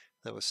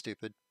 That was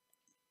stupid.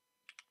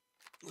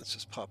 Let's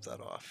just pop that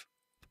off.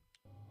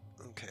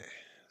 Okay,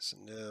 so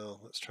now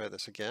let's try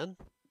this again.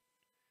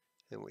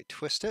 And we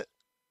twist it.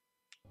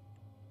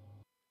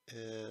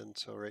 And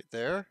so right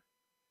there.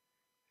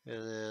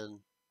 And then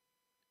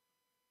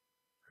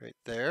right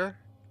there.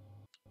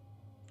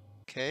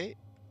 Okay.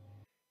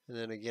 And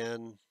then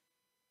again,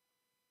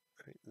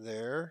 right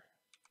there.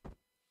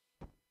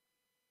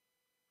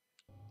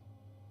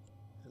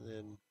 And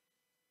then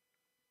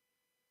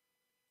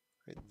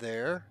right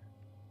there.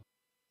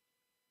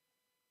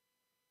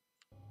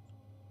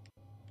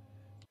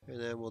 And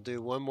then we'll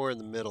do one more in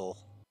the middle.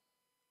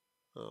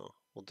 Oh,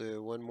 we'll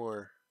do one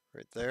more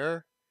right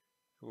there.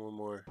 And one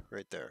more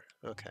right there.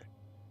 Okay.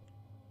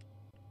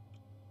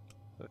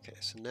 Okay,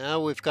 so now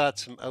we've got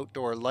some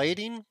outdoor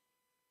lighting.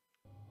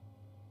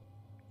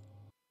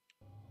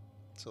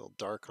 It's a little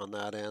dark on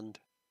that end.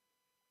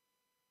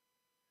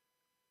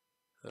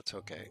 That's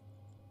okay.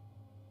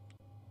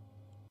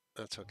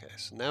 That's okay.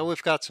 So now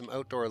we've got some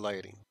outdoor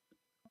lighting.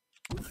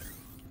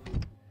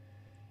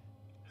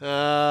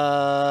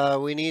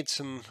 We need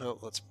some, oh,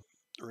 let's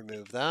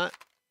remove that.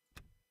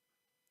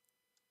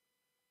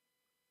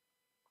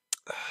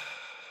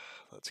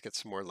 Let's get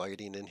some more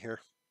lighting in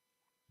here.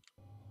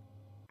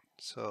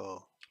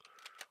 So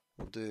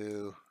we'll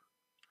do,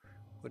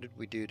 what did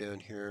we do down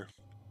here?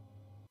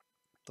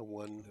 The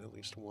one, at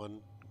least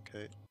one,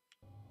 okay.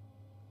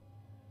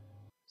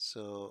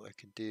 So I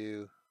could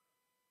do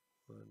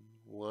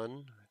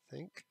one, I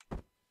think.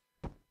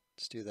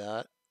 Let's do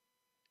that.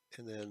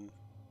 And then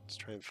let's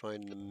try and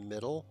find the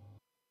middle.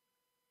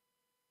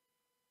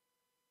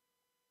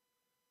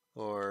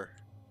 Or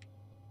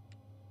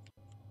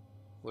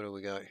what do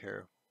we got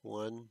here?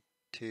 1,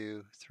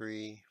 2,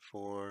 3,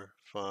 4,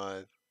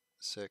 5,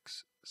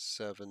 6,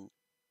 7,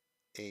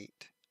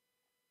 8,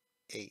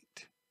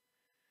 8.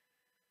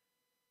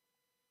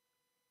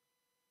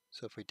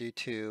 So if we do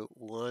 2,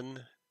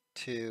 1,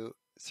 2,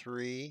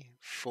 3,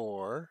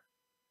 4,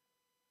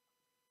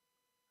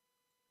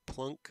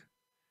 plunk,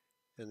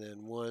 and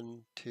then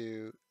 1,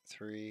 2,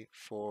 3,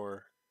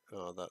 4.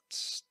 Oh,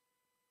 that's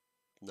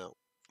no.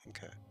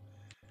 Okay.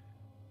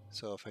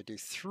 So if I do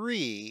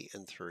 3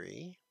 and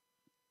 3.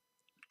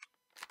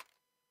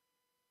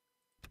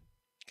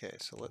 Okay,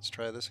 so let's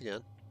try this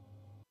again.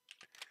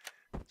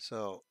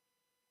 So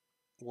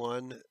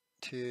 1,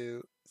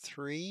 2,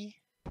 3,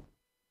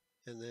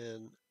 and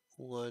then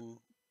 1,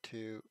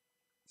 2,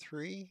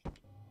 3.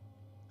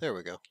 There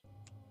we go.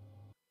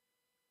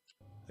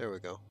 There we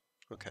go.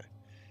 Okay.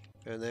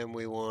 And then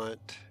we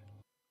want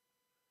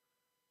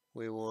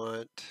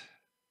one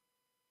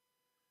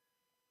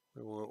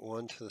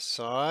to the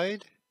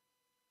side.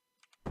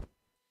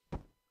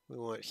 We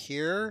want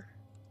here,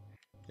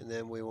 and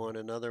then we want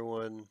another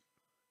one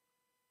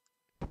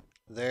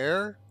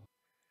there.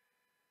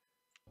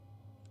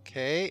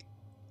 Okay,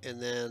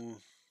 and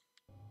then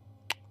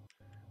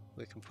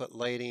we can put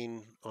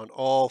lighting on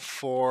all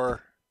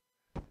 4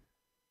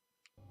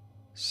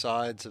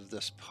 sides of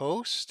this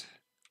post.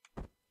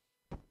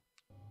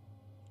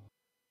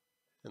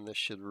 And this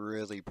should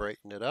really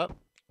brighten it up.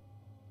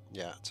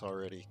 Yeah, it's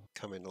already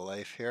coming to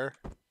life here.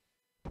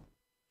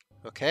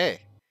 Okay.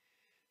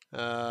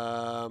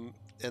 And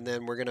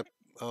then we're gonna,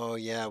 oh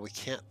yeah, we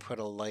can't put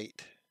a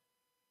light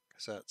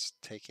because that's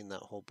taking that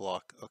whole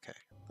block. Okay,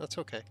 that's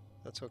okay.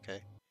 That's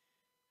okay.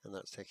 And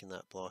that's taking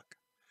that block.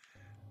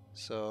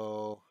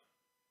 So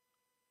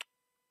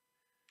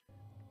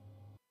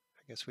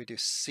I guess we do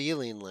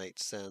ceiling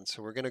lights then.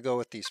 So we're gonna go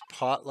with these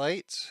pot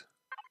lights.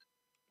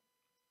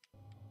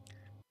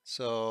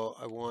 So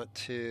I want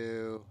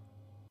to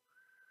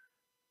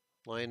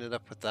line it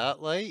up with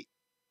that light.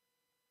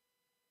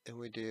 And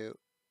we do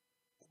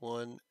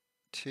 1,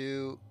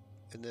 2,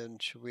 and then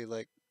should we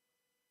like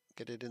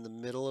get it in the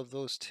middle of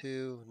those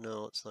 2?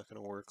 No, it's not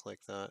going to work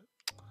like that.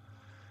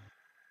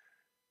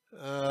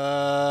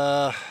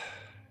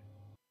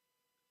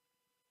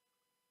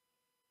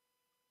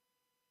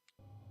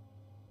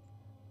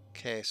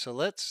 Okay, so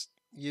let's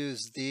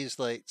use these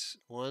lights.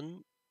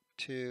 1,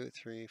 2,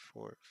 3,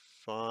 4,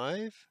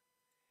 5.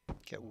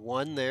 Get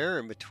one there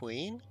in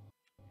between.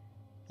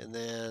 And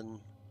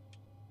then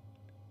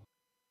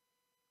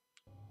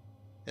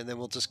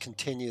we'll just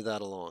continue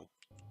that along.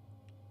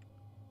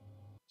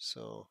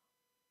 So,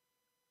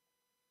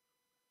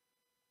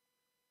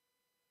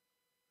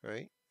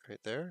 right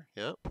there,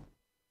 yep.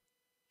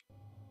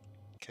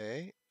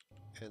 Okay,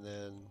 and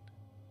then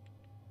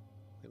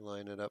we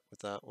line it up with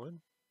that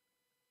one.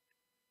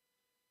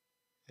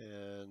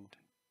 And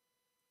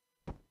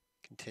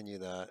continue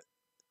that.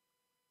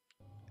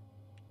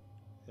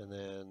 And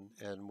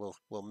then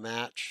we'll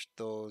match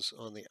those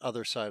on the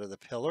other side of the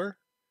pillar.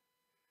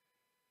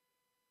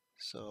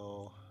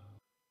 So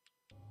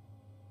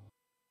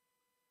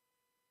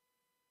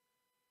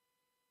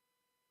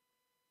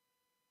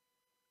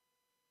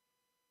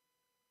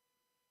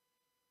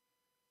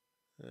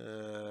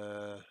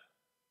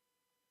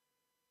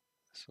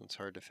this one's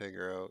hard to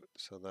figure out.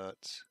 So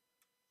that's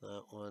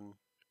That one.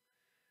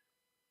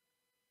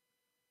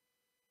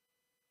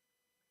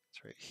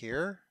 It's right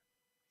here.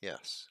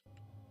 Yes.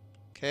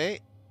 Okay.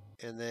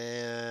 And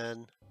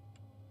then,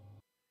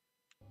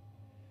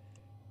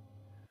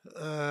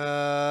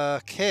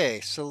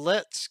 okay, so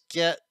let's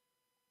get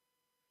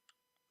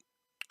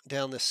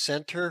down the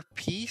center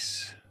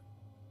piece.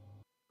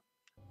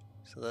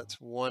 So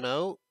that's one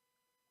out.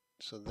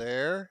 So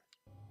there.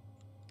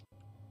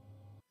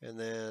 And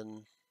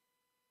then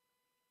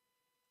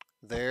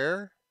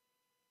there.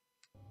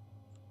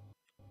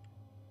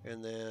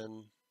 And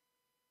then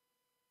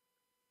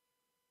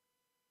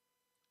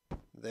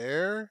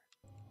there.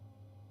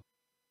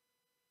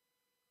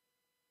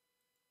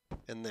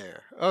 And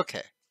there.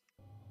 Okay.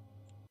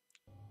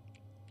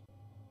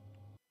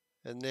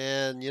 And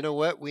then, you know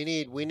what? We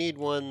need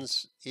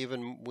ones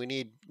even, we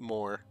need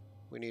more.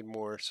 We need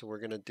more. So we're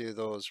going to do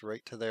those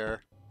right to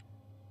there.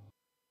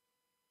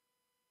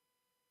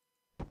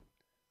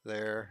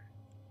 There.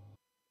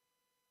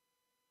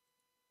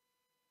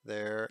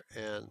 There.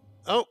 And,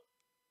 oh,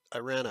 I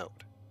ran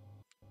out.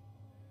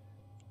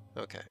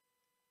 Okay.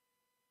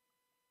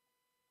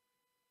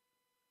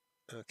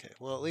 Okay.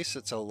 Well, at least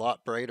it's a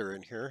lot brighter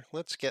in here.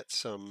 Let's get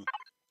some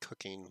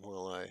cooking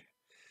while I,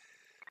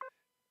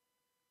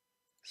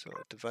 so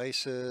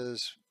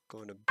devices,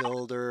 going to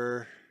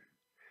builder,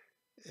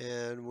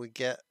 and we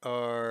get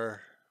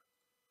our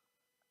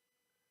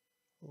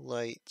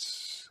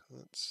lights.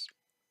 Let's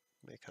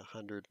make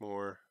 100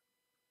 more.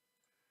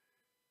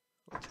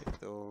 I'll take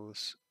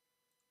those.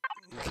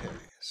 Okay,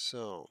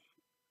 so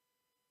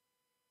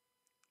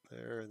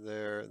there,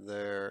 there,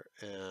 there,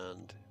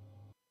 and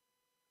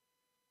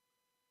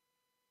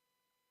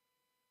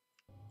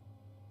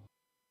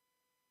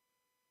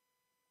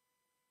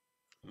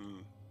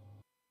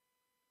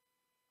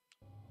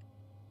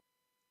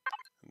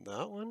and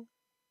that one,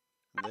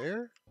 and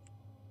there.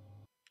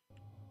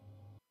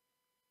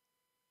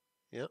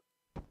 Yep.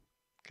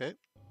 Okay.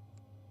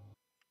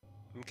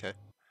 Okay.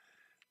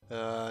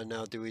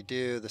 Now, do we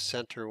do the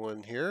center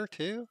one here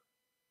too?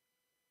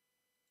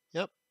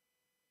 Yep.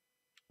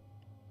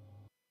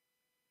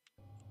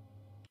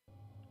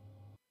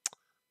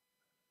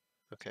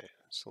 Okay,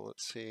 so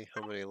let's see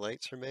how many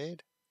lights are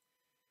made.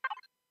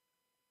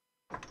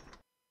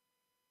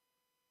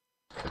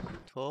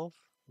 12.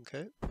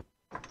 Okay.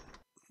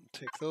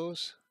 Take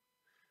those.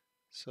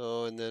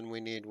 So, and then we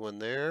need one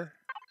there.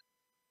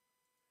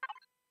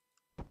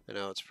 I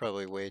know it's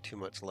probably way too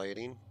much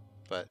lighting,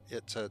 but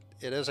it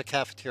is a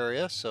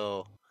cafeteria,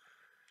 so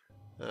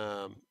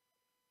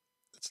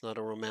it's not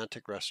a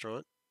romantic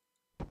restaurant.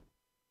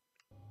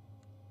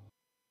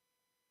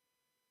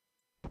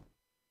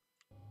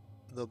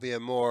 There'll be a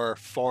more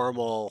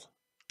formal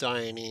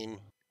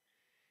dining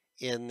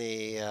in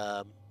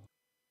the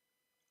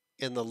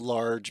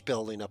large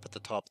building up at the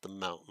top of the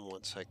mountain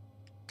once I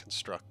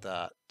construct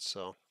that.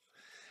 So,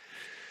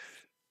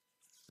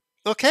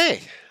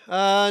 okay,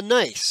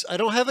 nice. I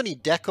don't have any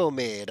deco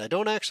made. I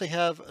don't actually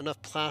have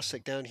enough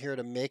plastic down here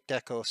to make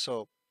deco.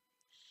 So,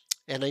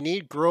 and I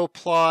need grow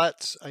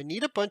plots. I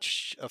need a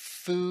bunch of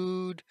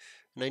food,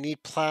 and I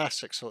need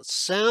plastic. So it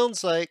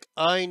sounds like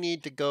I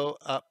need to go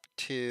up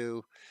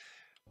to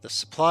the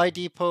supply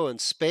depot and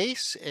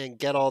space and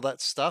get all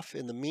that stuff.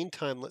 In the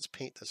meantime, let's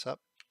paint this up.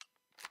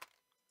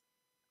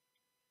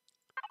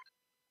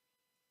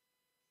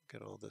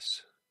 Get all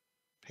this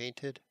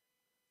painted.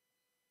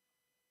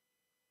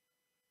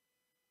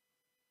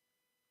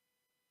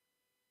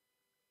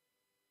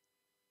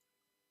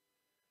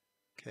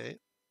 Okay.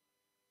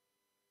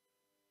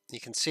 You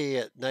can see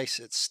it nice,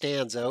 it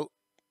stands out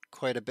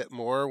quite a bit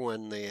more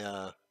when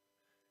the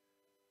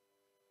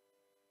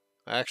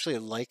I actually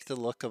like the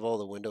look of all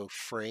the window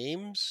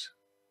frames.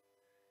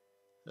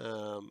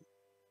 I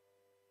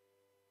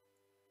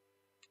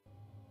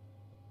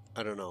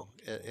don't know.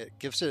 It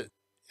gives it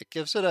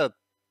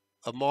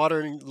a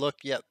modern look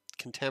yet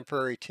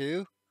contemporary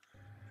too.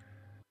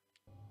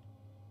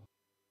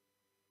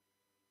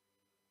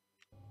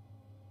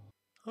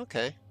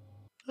 Okay.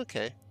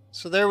 Okay.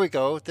 So there we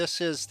go. This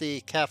is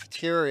the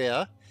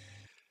cafeteria.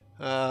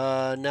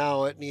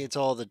 Now it needs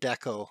all the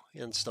deco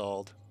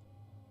installed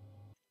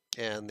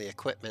and the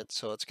equipment.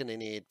 So it's going to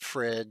need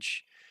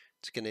fridge.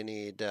 It's going to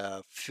need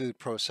food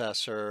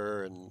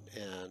processor and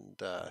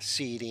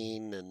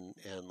seating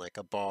and like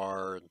a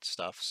bar and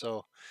stuff.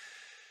 So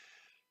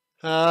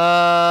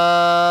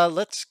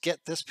let's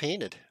get this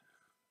painted.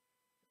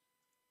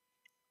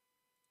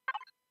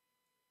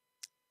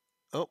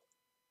 Oh,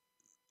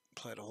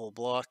 applied a whole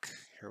block.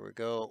 Here we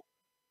go.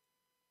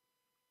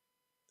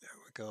 There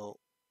we go.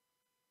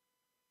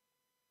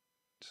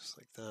 Just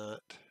like that.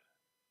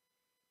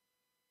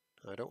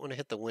 I don't want to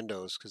hit the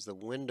windows because the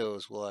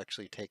windows will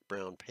actually take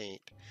brown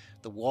paint.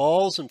 The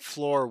walls and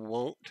floor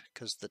won't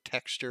because the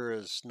texture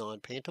is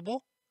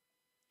non-paintable.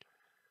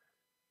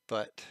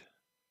 But,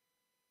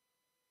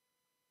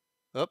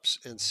 oops,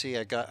 and see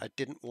I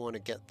didn't want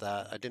to get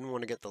that. I didn't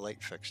want to get the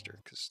light fixture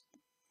because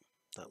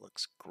that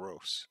looks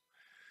gross.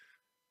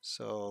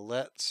 So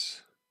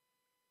let's,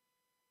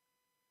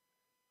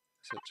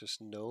 is it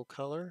just no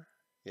color?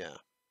 Yeah.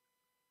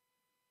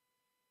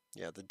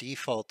 Yeah, the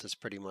default is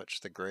pretty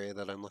much the gray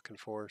that I'm looking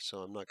for, so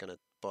I'm not going to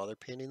bother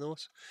painting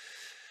those.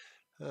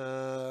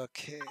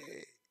 Okay.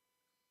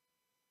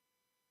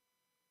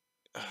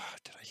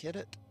 Did I hit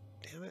it?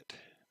 Damn it.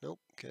 Nope,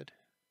 good.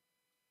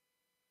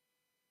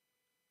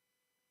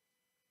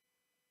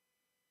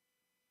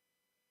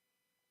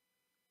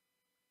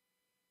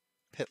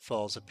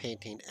 Pitfalls of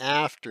painting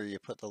after you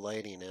put the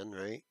lighting in,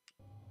 right?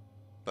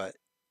 But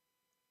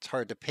it's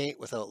hard to paint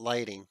without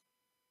lighting.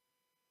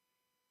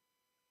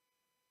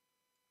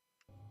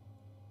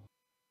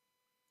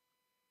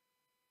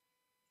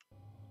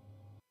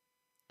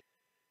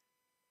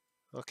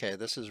 Okay,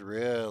 this is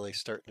really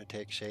starting to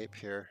take shape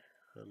here.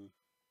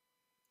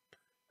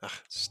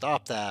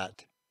 Stop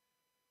that.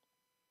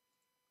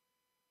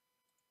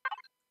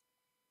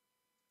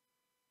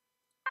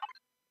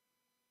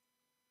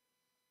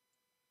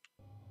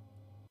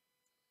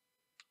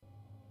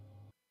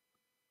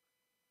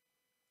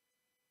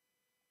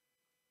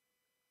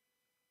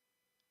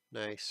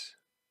 Nice.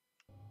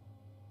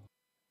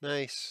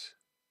 Nice.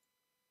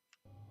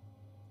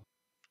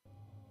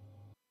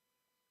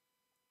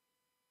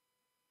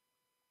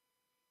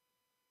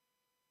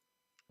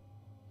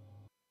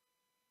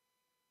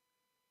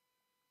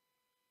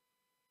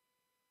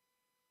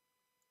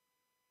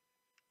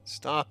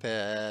 Stop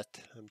it.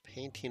 I'm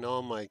painting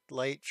all my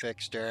light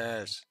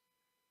fixtures.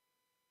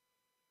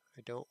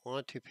 I don't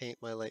want to paint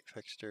my light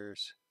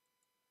fixtures.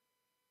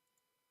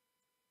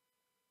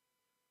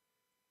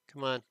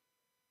 Come on.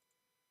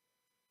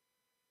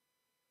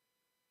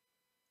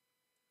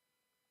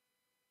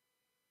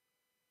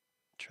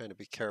 Trying to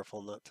be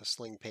careful not to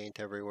sling paint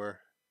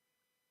everywhere.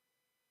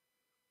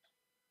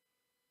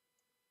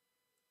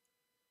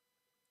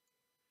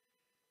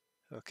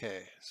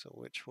 Okay, so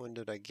which one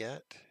did I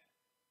get?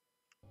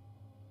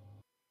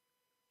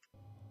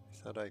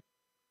 I thought I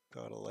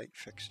got a light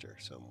fixture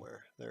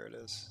somewhere. There it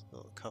is.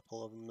 Oh, a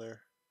couple of them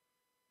there.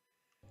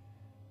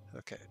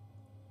 Okay.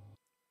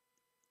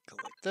 Go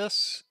like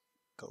this,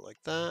 go like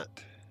that,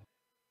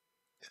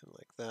 and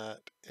like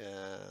that,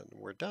 and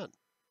we're done.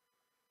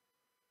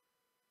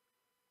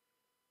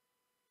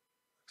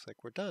 Looks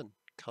like we're done.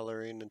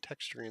 Coloring and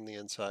texturing the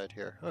inside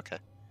here. Okay.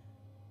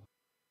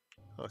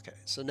 Okay,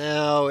 so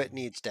now it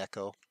needs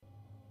deco.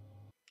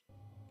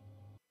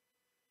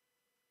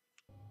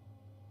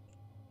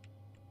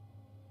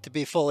 To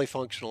be fully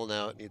functional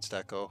now, it needs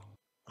deco.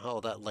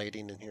 Oh, that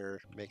lighting in here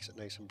makes it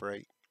nice and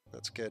bright.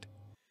 That's good.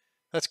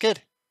 That's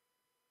good.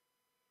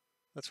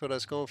 That's what I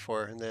was going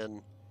for. And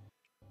then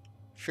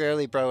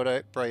fairly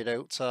bright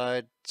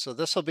outside. So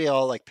this will be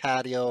all like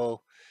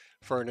patio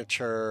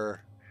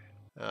furniture.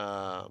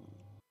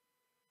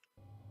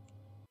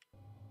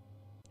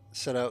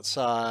 Sit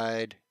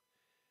outside.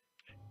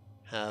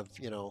 Have,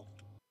 you know,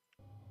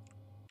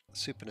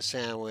 soup and a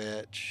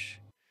sandwich.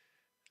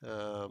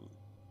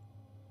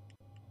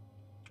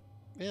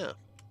 Yeah.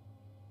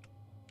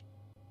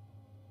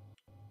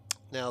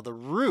 Now the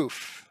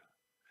roof.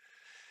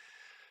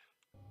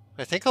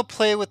 I think I'll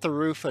play with the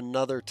roof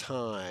another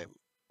time.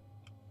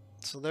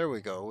 So there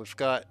we go. We've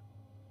got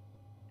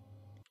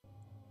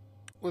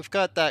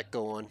that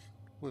going.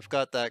 We've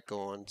got that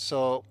going.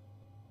 So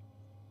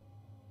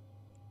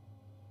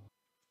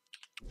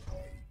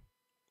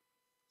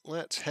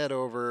let's head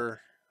over.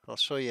 I'll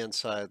show you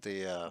inside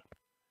the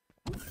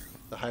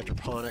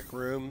hydroponic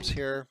rooms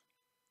here.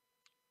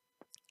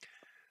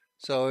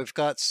 So we've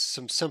got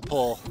some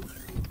simple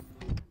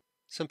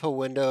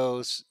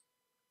windows,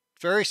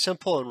 very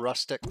simple and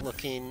rustic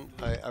looking.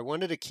 I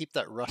wanted to keep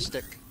that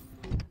rustic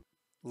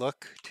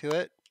look to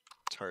it.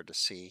 It's hard to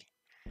see.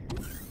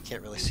 You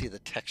can't really see the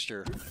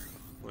texture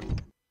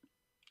when,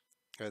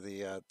 or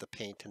the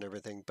paint and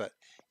everything, but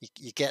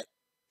you get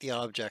the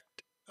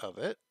object of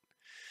it.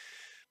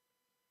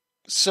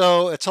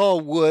 So it's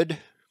all wood,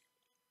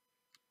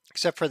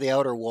 except for the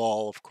outer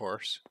wall, of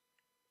course.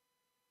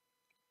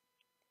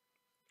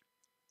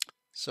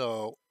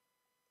 So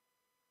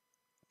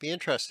be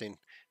interesting.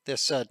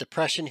 This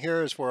depression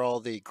here is where all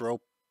the grow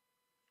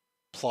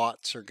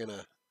plots are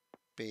gonna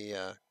be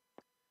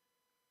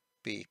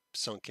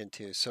sunk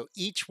into. So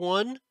each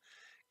one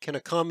can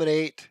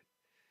accommodate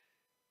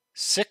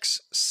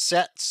 6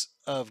 sets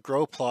of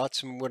grow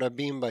plots, and what I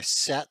mean by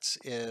sets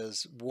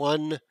is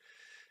one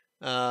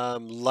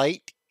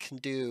light can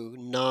do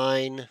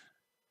 9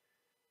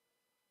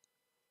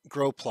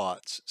 grow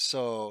plots.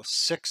 So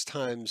 6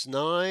 times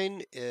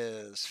 9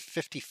 is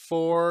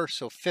 54.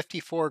 So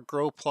 54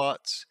 grow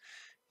plots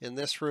in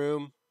this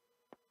room.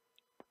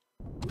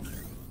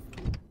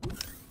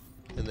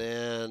 And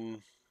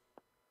then,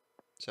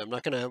 so I'm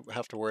not going to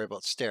have to worry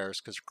about stairs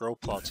because grow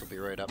plots will be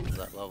right up to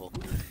that level.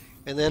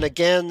 And then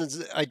again,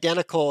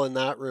 identical in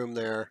that room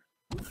there.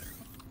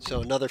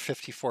 So another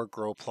 54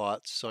 grow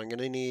plots. So I'm going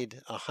to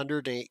need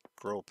 108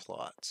 grow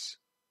plots.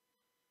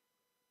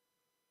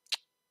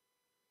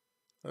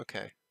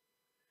 Okay.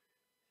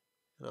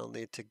 And I'll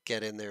need to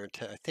get in there.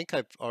 I think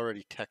I've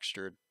already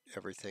textured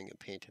everything and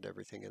painted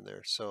everything in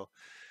there. So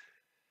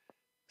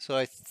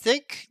I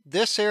think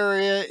this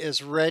area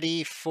is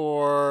ready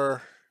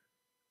for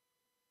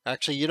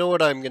Actually, you know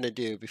what I'm going to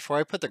do? Before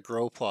I put the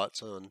grow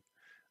plots on,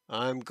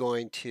 I'm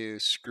going to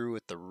screw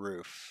with the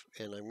roof.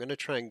 And I'm going to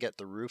try and get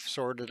the roof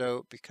sorted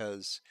out,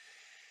 because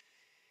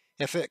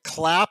if it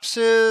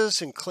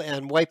collapses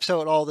and wipes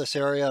out all this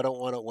area, I don't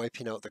want it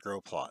wiping out the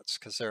grow plots,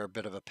 because they're a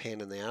bit of a pain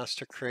in the ass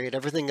to create.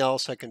 Everything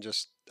else I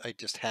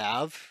just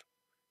have,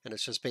 and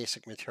it's just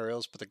basic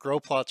materials, but the grow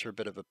plots are a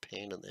bit of a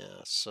pain in the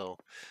ass. So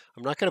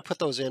I'm not going to put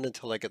those in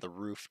until I get the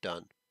roof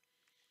done.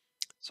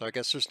 So I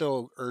guess there's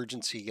no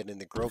urgency getting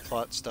the grow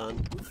plots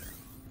done.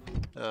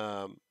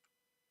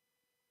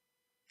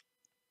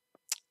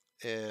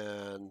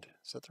 And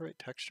is that the right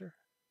texture?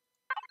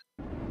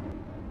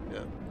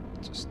 Yeah,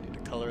 just need to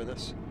color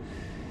this.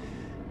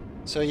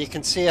 So you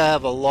can see I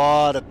have a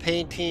lot of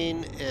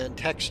painting and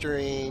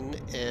texturing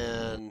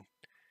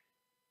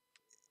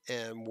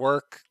and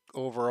work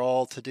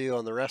overall to do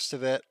on the rest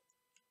of it.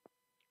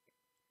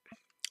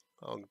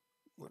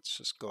 Let's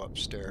just go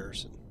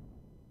upstairs and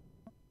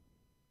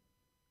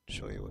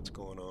show you what's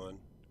going on.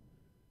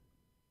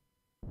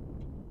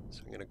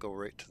 So I'm going to go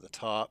right to the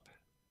top.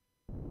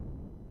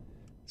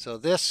 So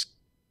this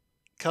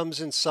comes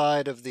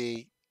inside of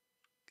the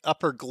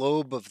upper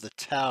globe of the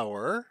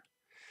tower,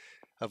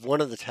 of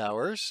one of the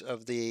towers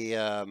of the.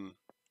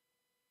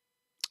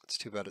 It's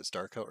too bad it's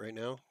dark out right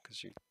now,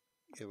 because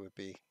it would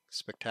be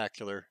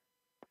spectacular.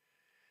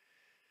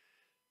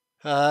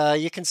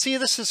 You can see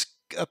this is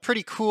a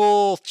pretty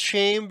cool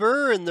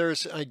chamber, and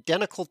there's an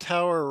identical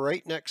tower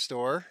right next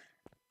door.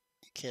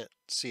 You can't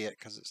see it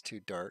because it's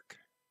too dark,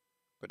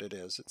 but it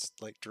is. It's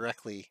like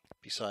directly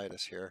beside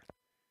us here.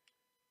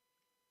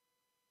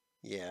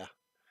 Yeah.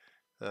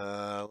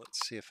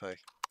 Let's see if I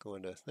go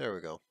into, there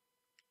we go.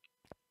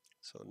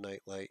 So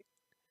night light.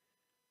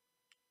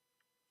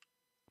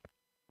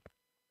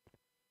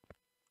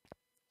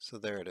 So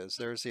there it is.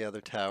 There's the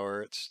other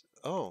tower.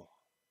 Oh,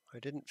 I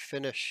didn't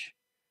finish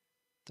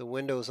the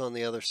windows on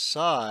the other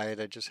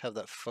side. I just have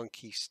that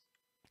funky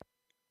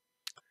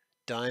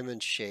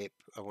diamond shape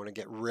I want to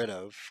get rid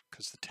of,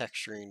 because the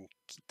texturing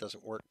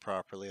doesn't work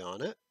properly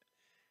on it.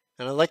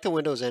 And I like the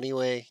windows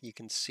anyway. You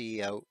can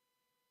see out.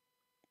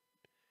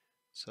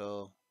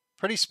 So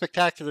pretty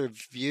spectacular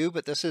view,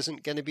 but this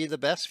isn't going to be the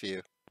best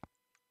view.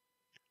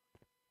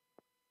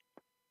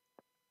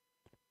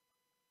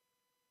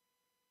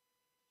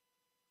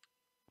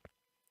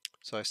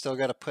 So I still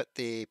got to put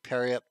the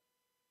parry up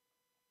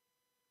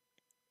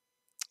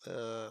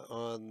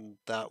on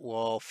that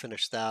wall,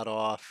 finish that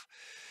off.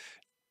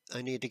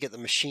 I need to get the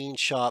machine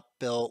shop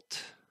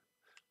built.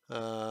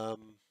 So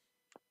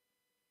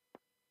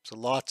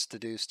lots to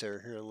do still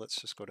here. Let's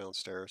just go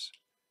downstairs.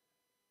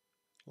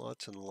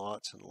 Lots and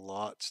lots and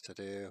lots to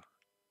do.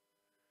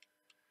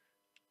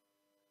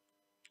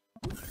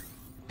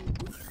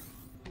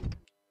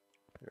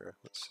 Here,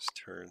 let's just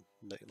turn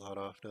night lot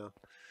off now.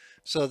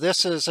 So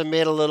this is, I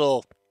made a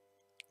little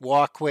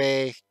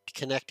walkway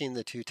connecting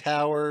the two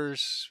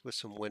towers with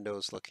some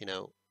windows looking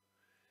out.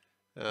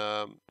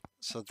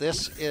 So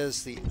this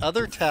is the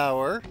other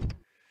tower.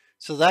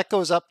 So that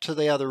goes up to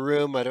the other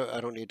room. I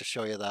don't need to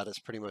show you that. It's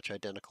pretty much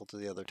identical to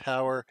the other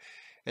tower.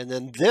 And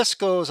then this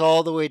goes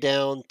all the way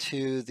down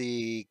to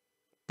the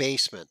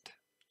basement,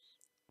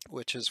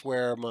 which is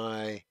where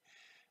my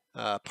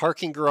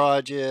parking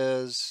garage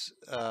is,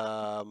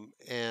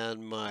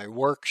 and my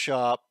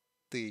workshop,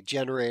 the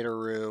generator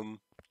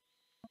room,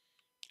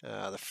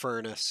 the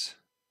furnace.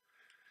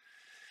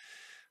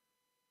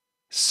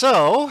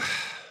 So,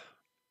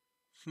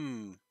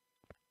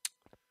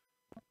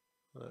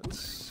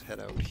 let's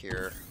head out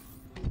here.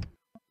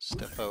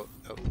 Step out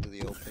into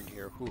the open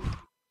here. Whew.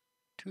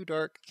 Too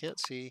dark, can't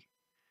see.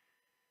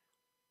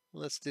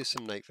 Let's do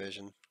some night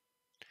vision.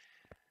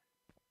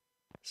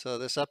 So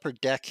this upper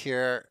deck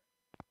here,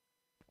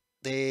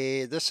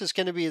 this is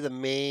going to be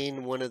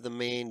one of the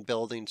main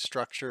building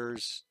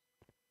structures.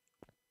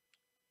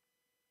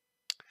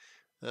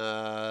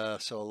 So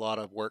a lot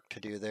of work to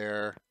do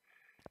there.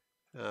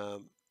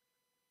 Kind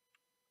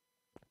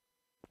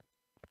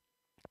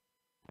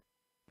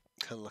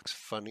of looks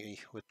funny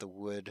with the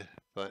wood,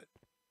 but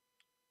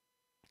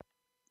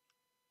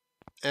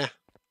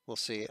we'll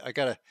see. I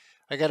gotta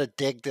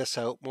dig this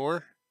out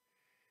more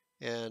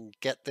and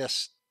get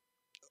this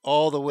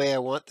all the way. I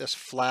want this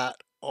flat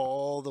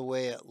all the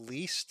way, at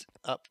least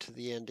up to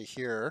the end of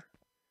here,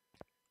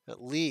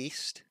 at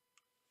least.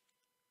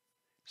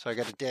 So I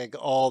got to dig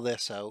all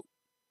this out.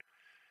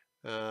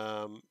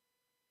 And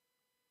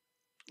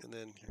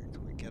then here,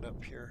 can we get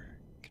up here?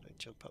 Can I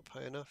jump up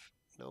high enough?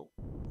 No.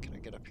 Can I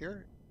get up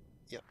here?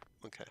 Yep.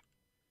 Okay.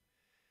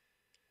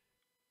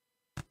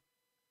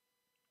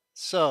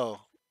 So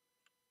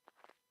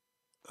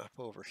up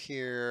over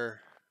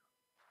here.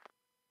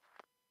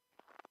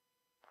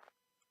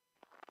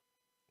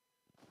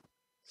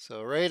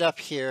 So right up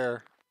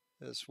here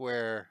is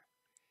where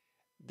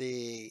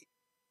the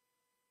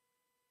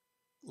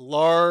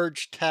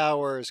large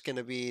tower is going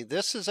to be.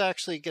 This is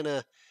actually going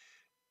to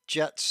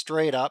jet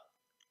straight up,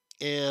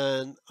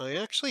 And I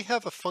actually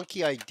have a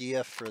funky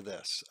idea for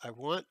this. I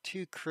want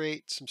to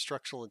create some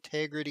structural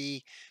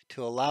integrity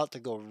to allow it to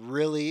go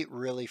really,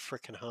 really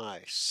freaking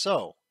high.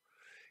 So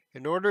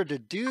in order to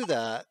do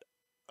that,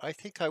 I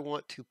think I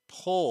want to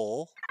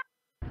pull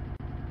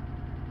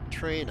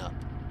train up.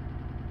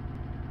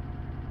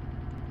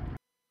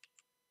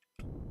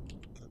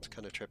 That's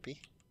kind of trippy.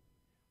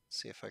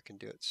 See if I can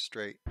do it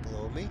straight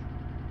below me.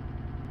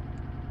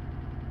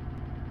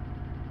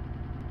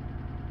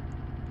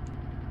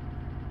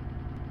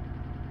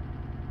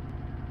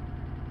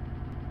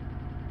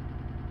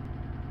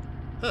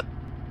 Huh.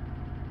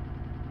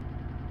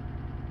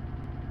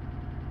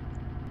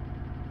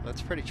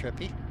 That's pretty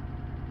trippy.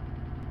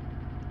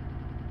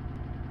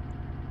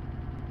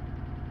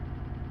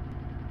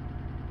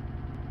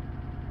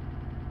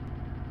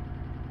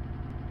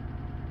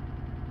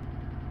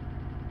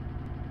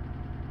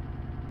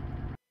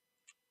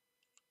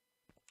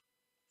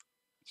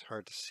 It's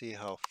hard to see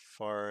how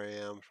far I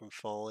am from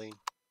falling.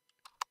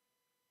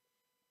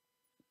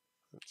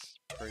 Let's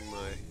bring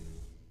my...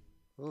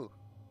 Ooh.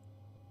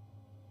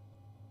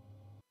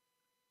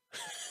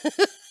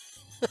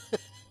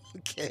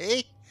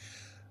 Okay.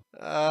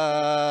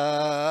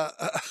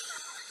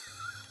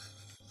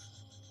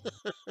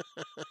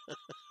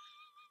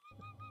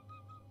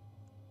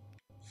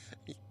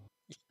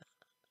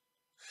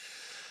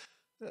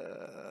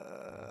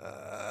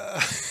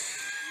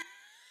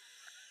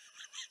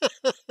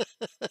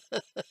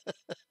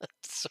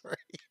 Sorry,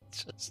 it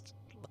just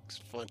looks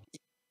funny.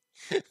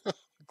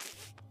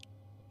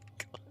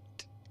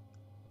 God.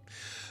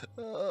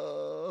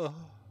 Oh,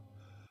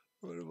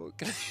 what about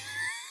gonna...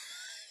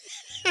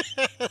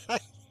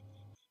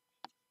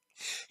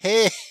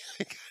 Hey,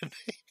 I got an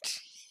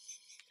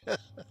idea.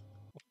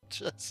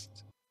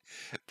 Just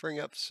bring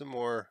up some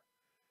more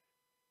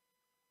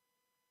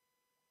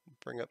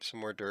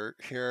dirt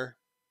here.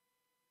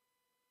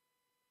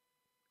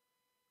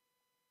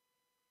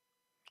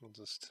 We'll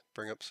just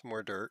bring up some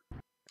more dirt.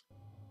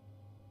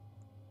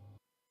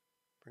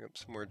 Bring up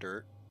some more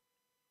dirt.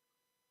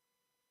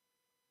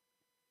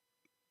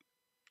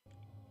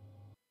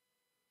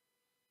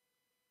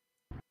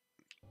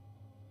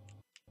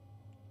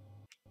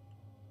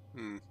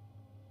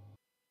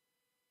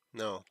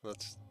 No,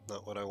 that's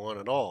not what I want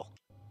at all.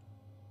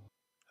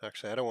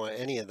 Actually, I don't want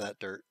any of that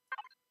dirt.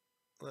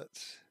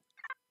 Let's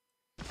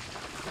get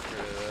rid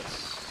of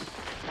this.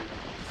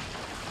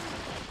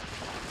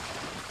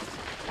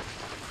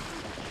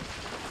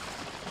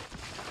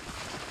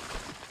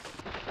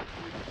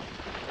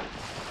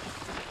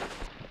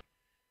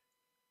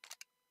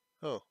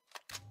 Oh.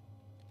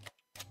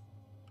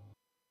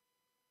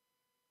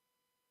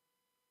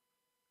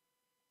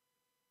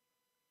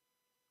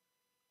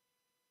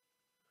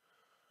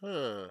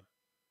 Huh.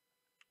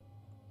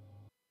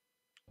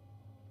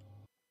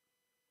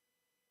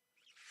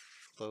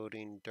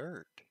 Floating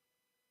dirt.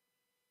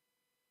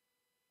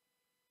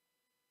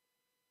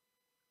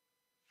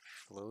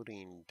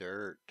 Floating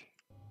dirt.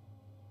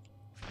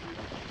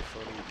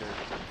 Floating dirt.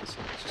 Is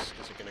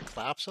it going to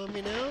collapse on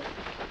me now? Okay,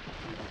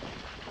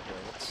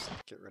 let's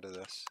get rid of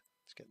this.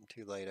 It's getting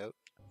too light out.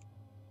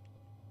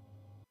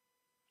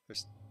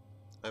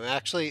 I'm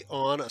actually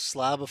on a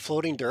slab of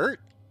floating dirt.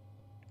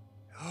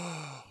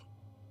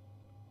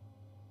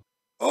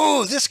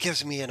 Oh, this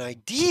gives me an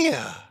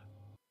idea.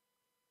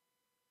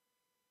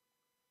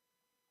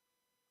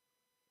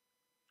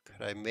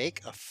 Could I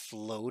make a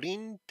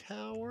floating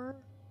tower?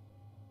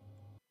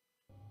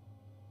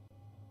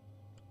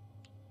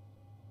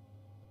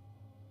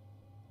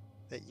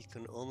 That you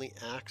can only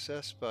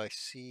access by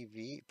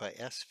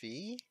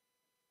SV?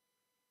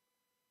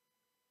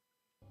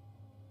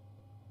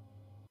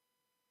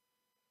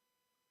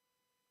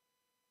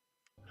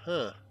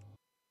 Huh.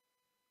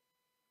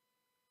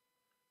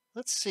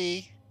 Let's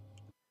see.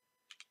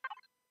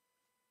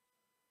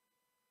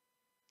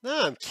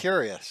 Now I'm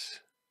curious.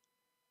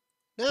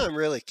 Now I'm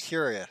really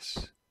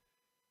curious.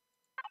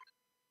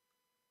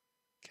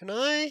 Can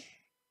I?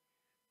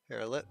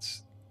 Here,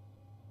 let's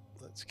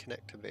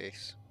connect to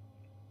base.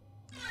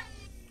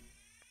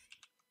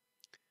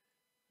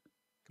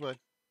 Come on.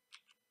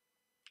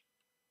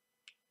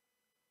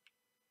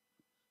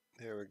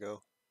 There we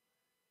go.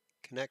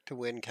 Connect to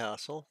Wind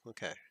Castle.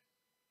 Okay.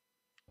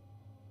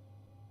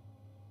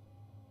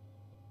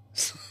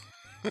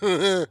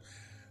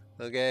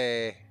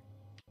 Okay.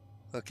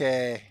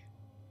 Okay.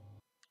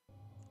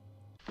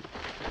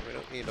 We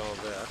don't need all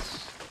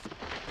this.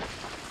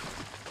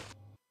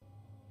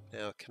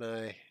 Now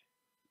can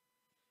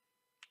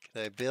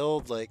I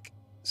build like,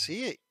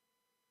 see,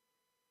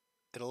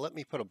 it'll let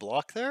me put a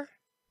block there?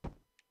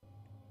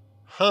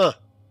 Huh.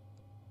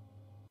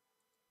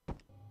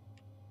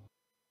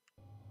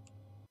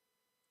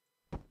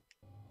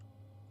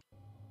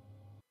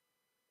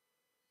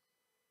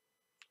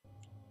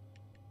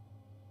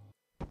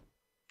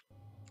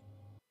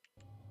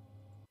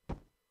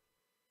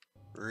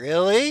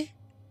 Really?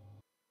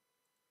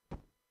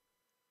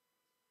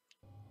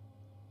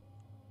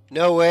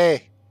 No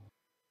way.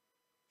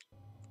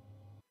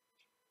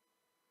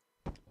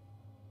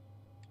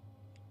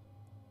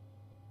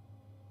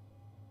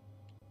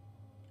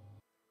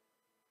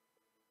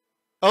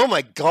 Oh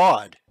my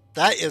God,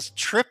 that is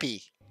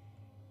trippy.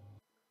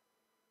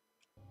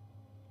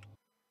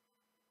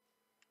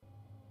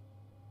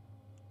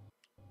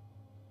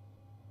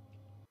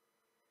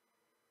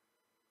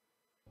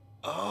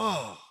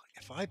 Oh,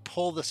 if I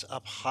pull this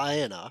up high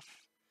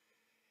enough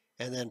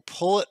and then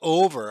pull it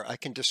over, I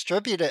can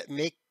distribute it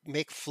and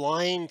make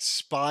flying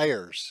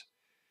spires.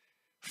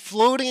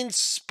 Floating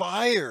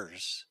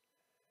spires.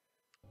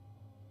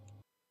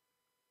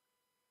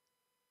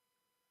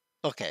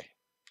 Okay.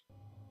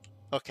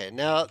 Okay,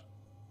 now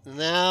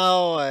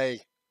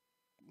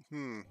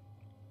hmm.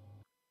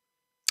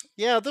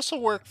 Yeah, this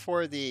will work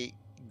for the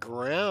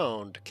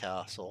ground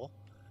castle.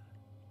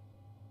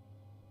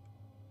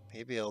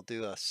 Maybe I'll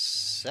do a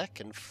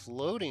second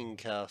floating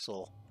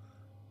castle.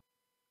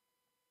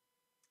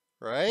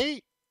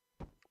 Right?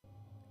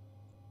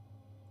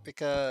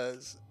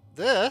 Because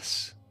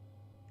this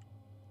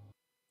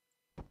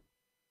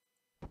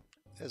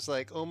is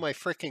like, oh my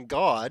freaking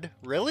God,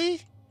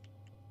 really?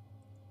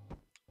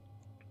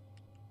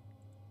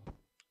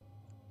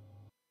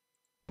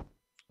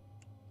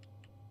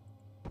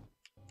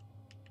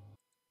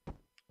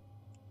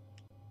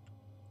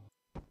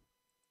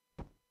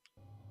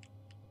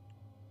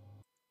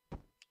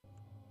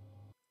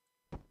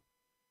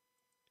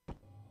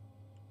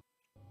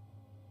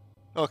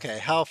 Okay,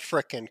 how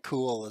freaking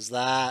cool is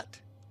that?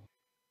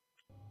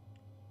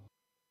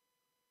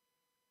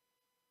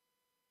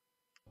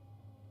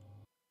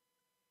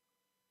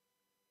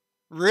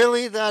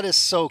 Really? That is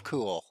so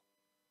cool.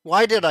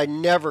 Why did I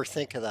never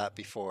think of that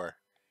before?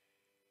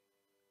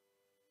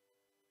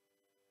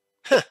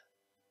 Huh.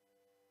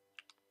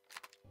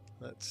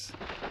 Let's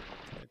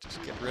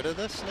just get rid of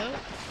this now.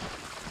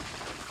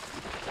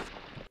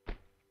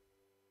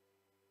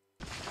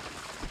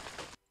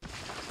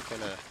 It's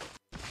gonna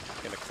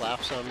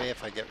collapse on me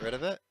if I get rid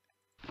of it.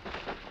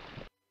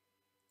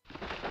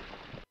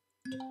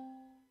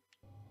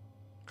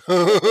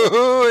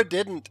 It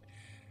didn't.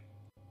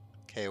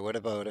 Okay, what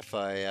about if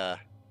I let's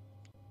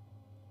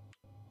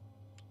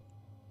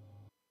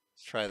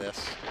try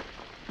this.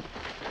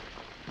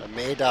 I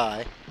may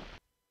die.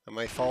 I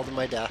might fall to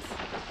my death.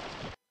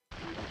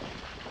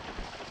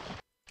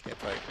 Okay,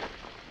 if I...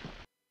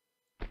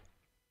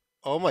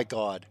 Oh my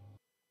God.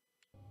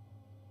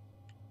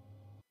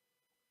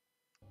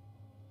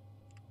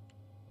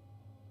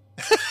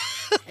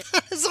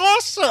 That is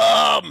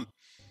awesome!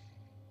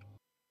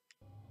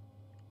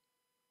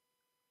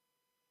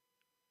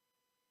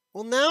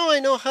 Well, now I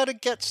know how to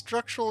get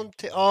structural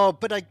into... Oh,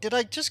 but did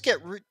I just get...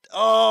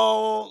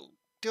 Oh,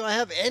 do I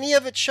have any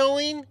of it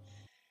showing?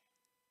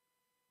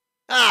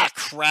 Ah,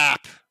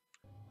 crap.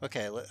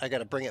 Okay, I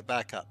gotta bring it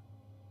back up.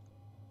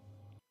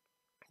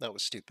 That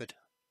was stupid.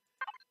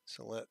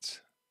 So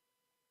let's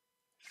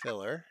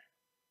filler.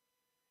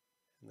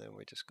 And then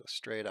we just go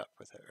straight up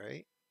with it,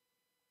 right?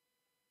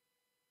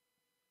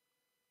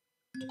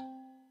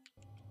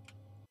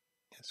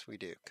 Yes, we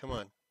do. Come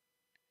on.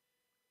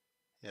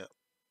 Yeah.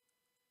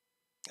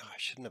 Oh, I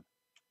shouldn't have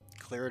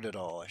cleared it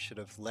all. I should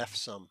have left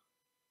some.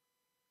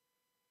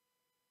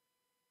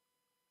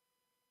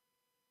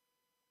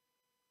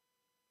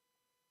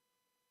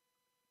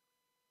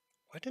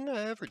 Why didn't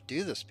I ever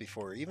do this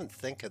before? Even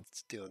think of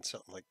doing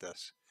something like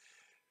this?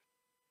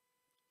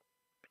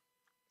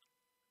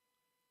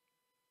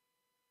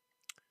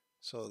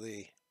 So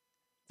the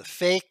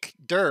fake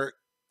dirt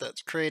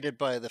that's created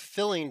by the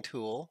filling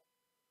tool.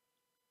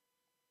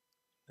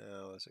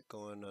 Now, is it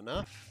going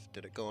enough?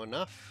 Did it go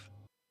enough?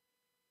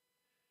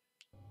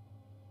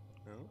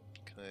 No.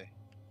 Can I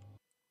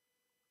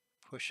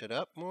push it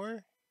up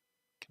more?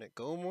 Can it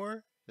go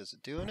more? Is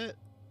it doing it?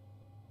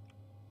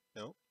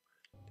 No.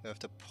 Do I have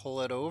to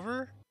pull it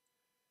over?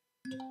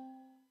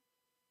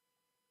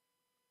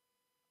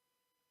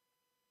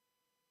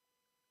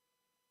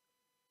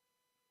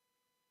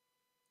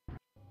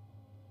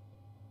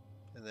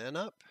 And then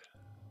up?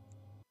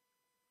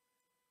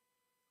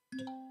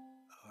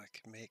 Oh, I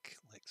can make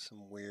like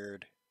some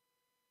weird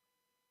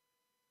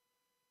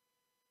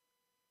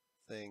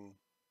thing.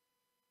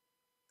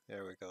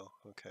 There we go.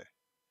 Okay.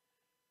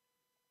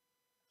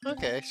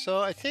 Okay, so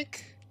I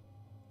think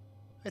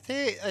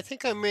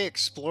I may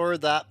explore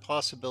that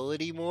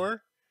possibility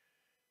more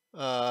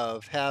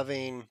of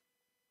having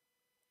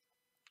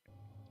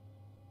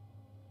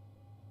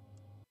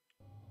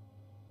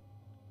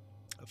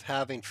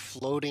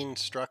floating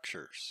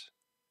structures,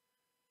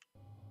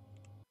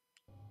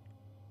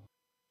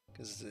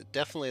 because it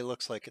definitely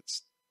looks like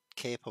it's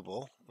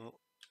capable. Oh,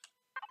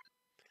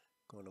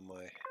 go to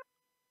my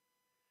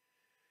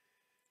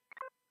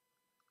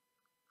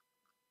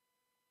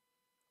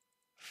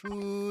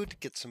food,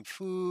 get some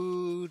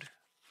food,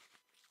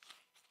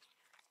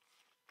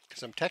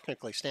 because I'm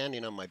technically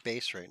standing on my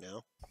base right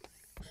now.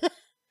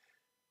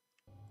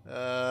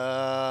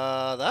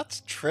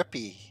 That's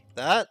trippy.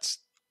 That's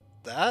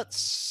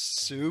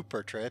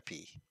super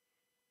trippy.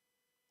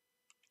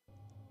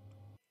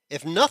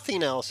 If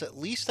nothing else, at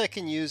least I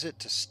can use it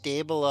to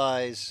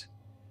stabilize.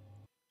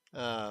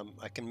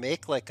 I can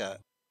make like a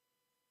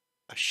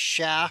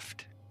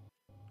shaft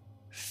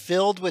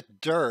filled with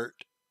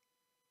dirt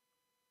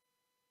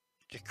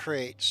to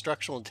create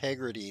structural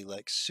integrity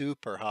like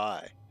super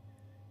high.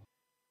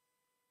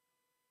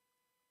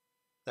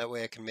 That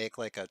way I can make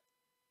like a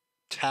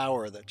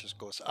tower that just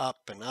goes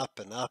up and up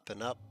and up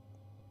and up.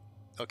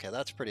 Okay,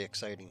 that's pretty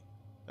exciting.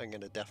 I'm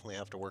going to definitely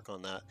have to work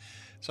on that.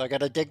 So I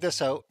got to dig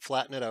this out,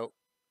 flatten it out,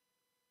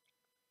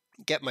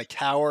 get my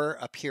tower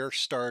up here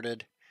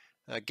started,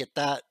 get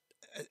that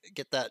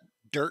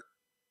dirt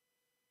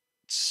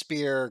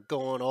spear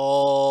going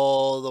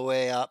all the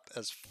way up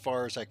as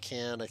far as I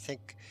can. I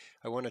think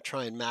I want to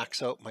try and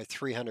max out my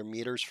 300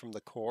 meters from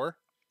the core.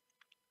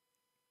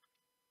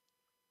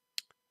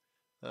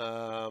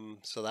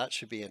 So that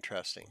should be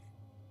interesting.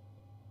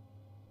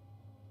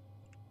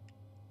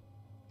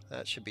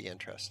 That should be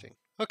interesting.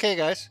 Okay,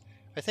 guys,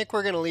 I think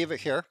we're going to leave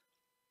it here.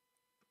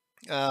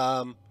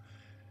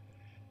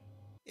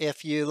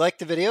 If you like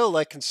the video,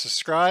 like and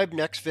subscribe.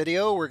 Next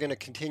video, we're going to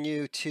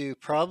continue to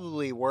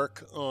probably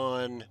work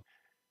on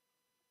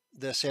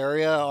this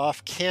area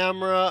off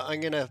camera. I'm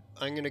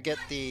gonna get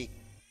the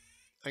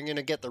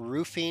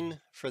roofing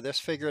for this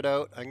figured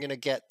out. I'm gonna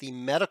get the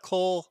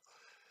medical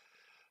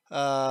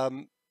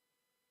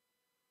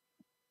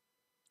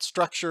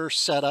structure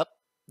set up.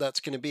 That's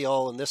going to be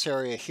all in this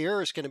area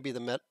here. Is going to be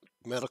the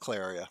medical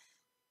area.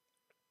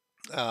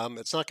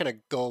 It's not going to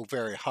go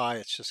very high.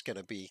 It's just going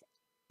to be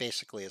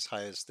basically as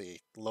high as the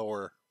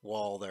lower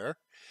wall there.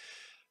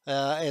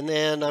 And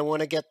then I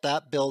want to get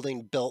that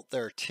building built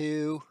there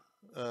too.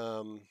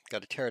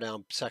 Got to tear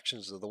down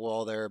sections of the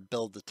wall there,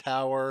 build the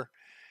tower,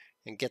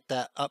 and get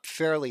that up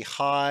fairly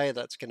high.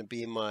 That's going to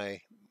be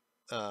my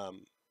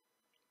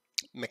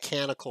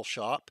mechanical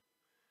shop,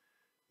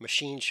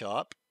 machine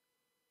shop.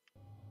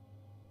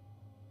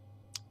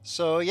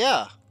 So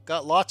yeah,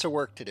 got lots of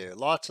work to do.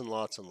 Lots and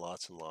lots and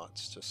lots and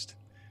lots. Just,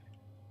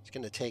 it's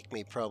going to take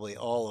me probably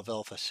all of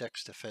Alpha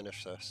 6 to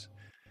finish this.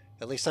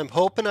 At least I'm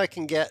hoping I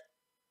can get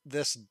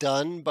this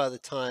done by the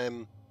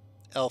time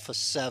Alpha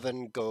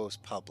 7 goes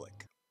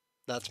public.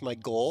 That's my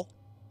goal.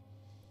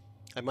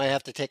 I might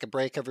have to take a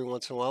break every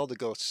once in a while to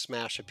go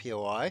smash a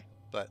POI,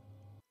 but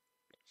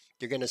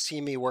you're going to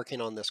see me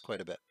working on this quite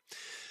a bit.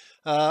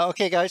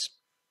 Okay, guys.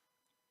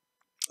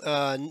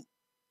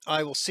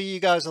 I will see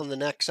you guys on the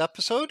next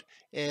episode.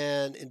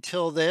 And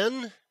until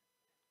then,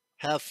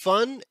 have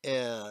fun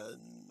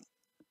and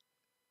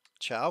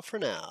ciao for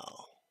now.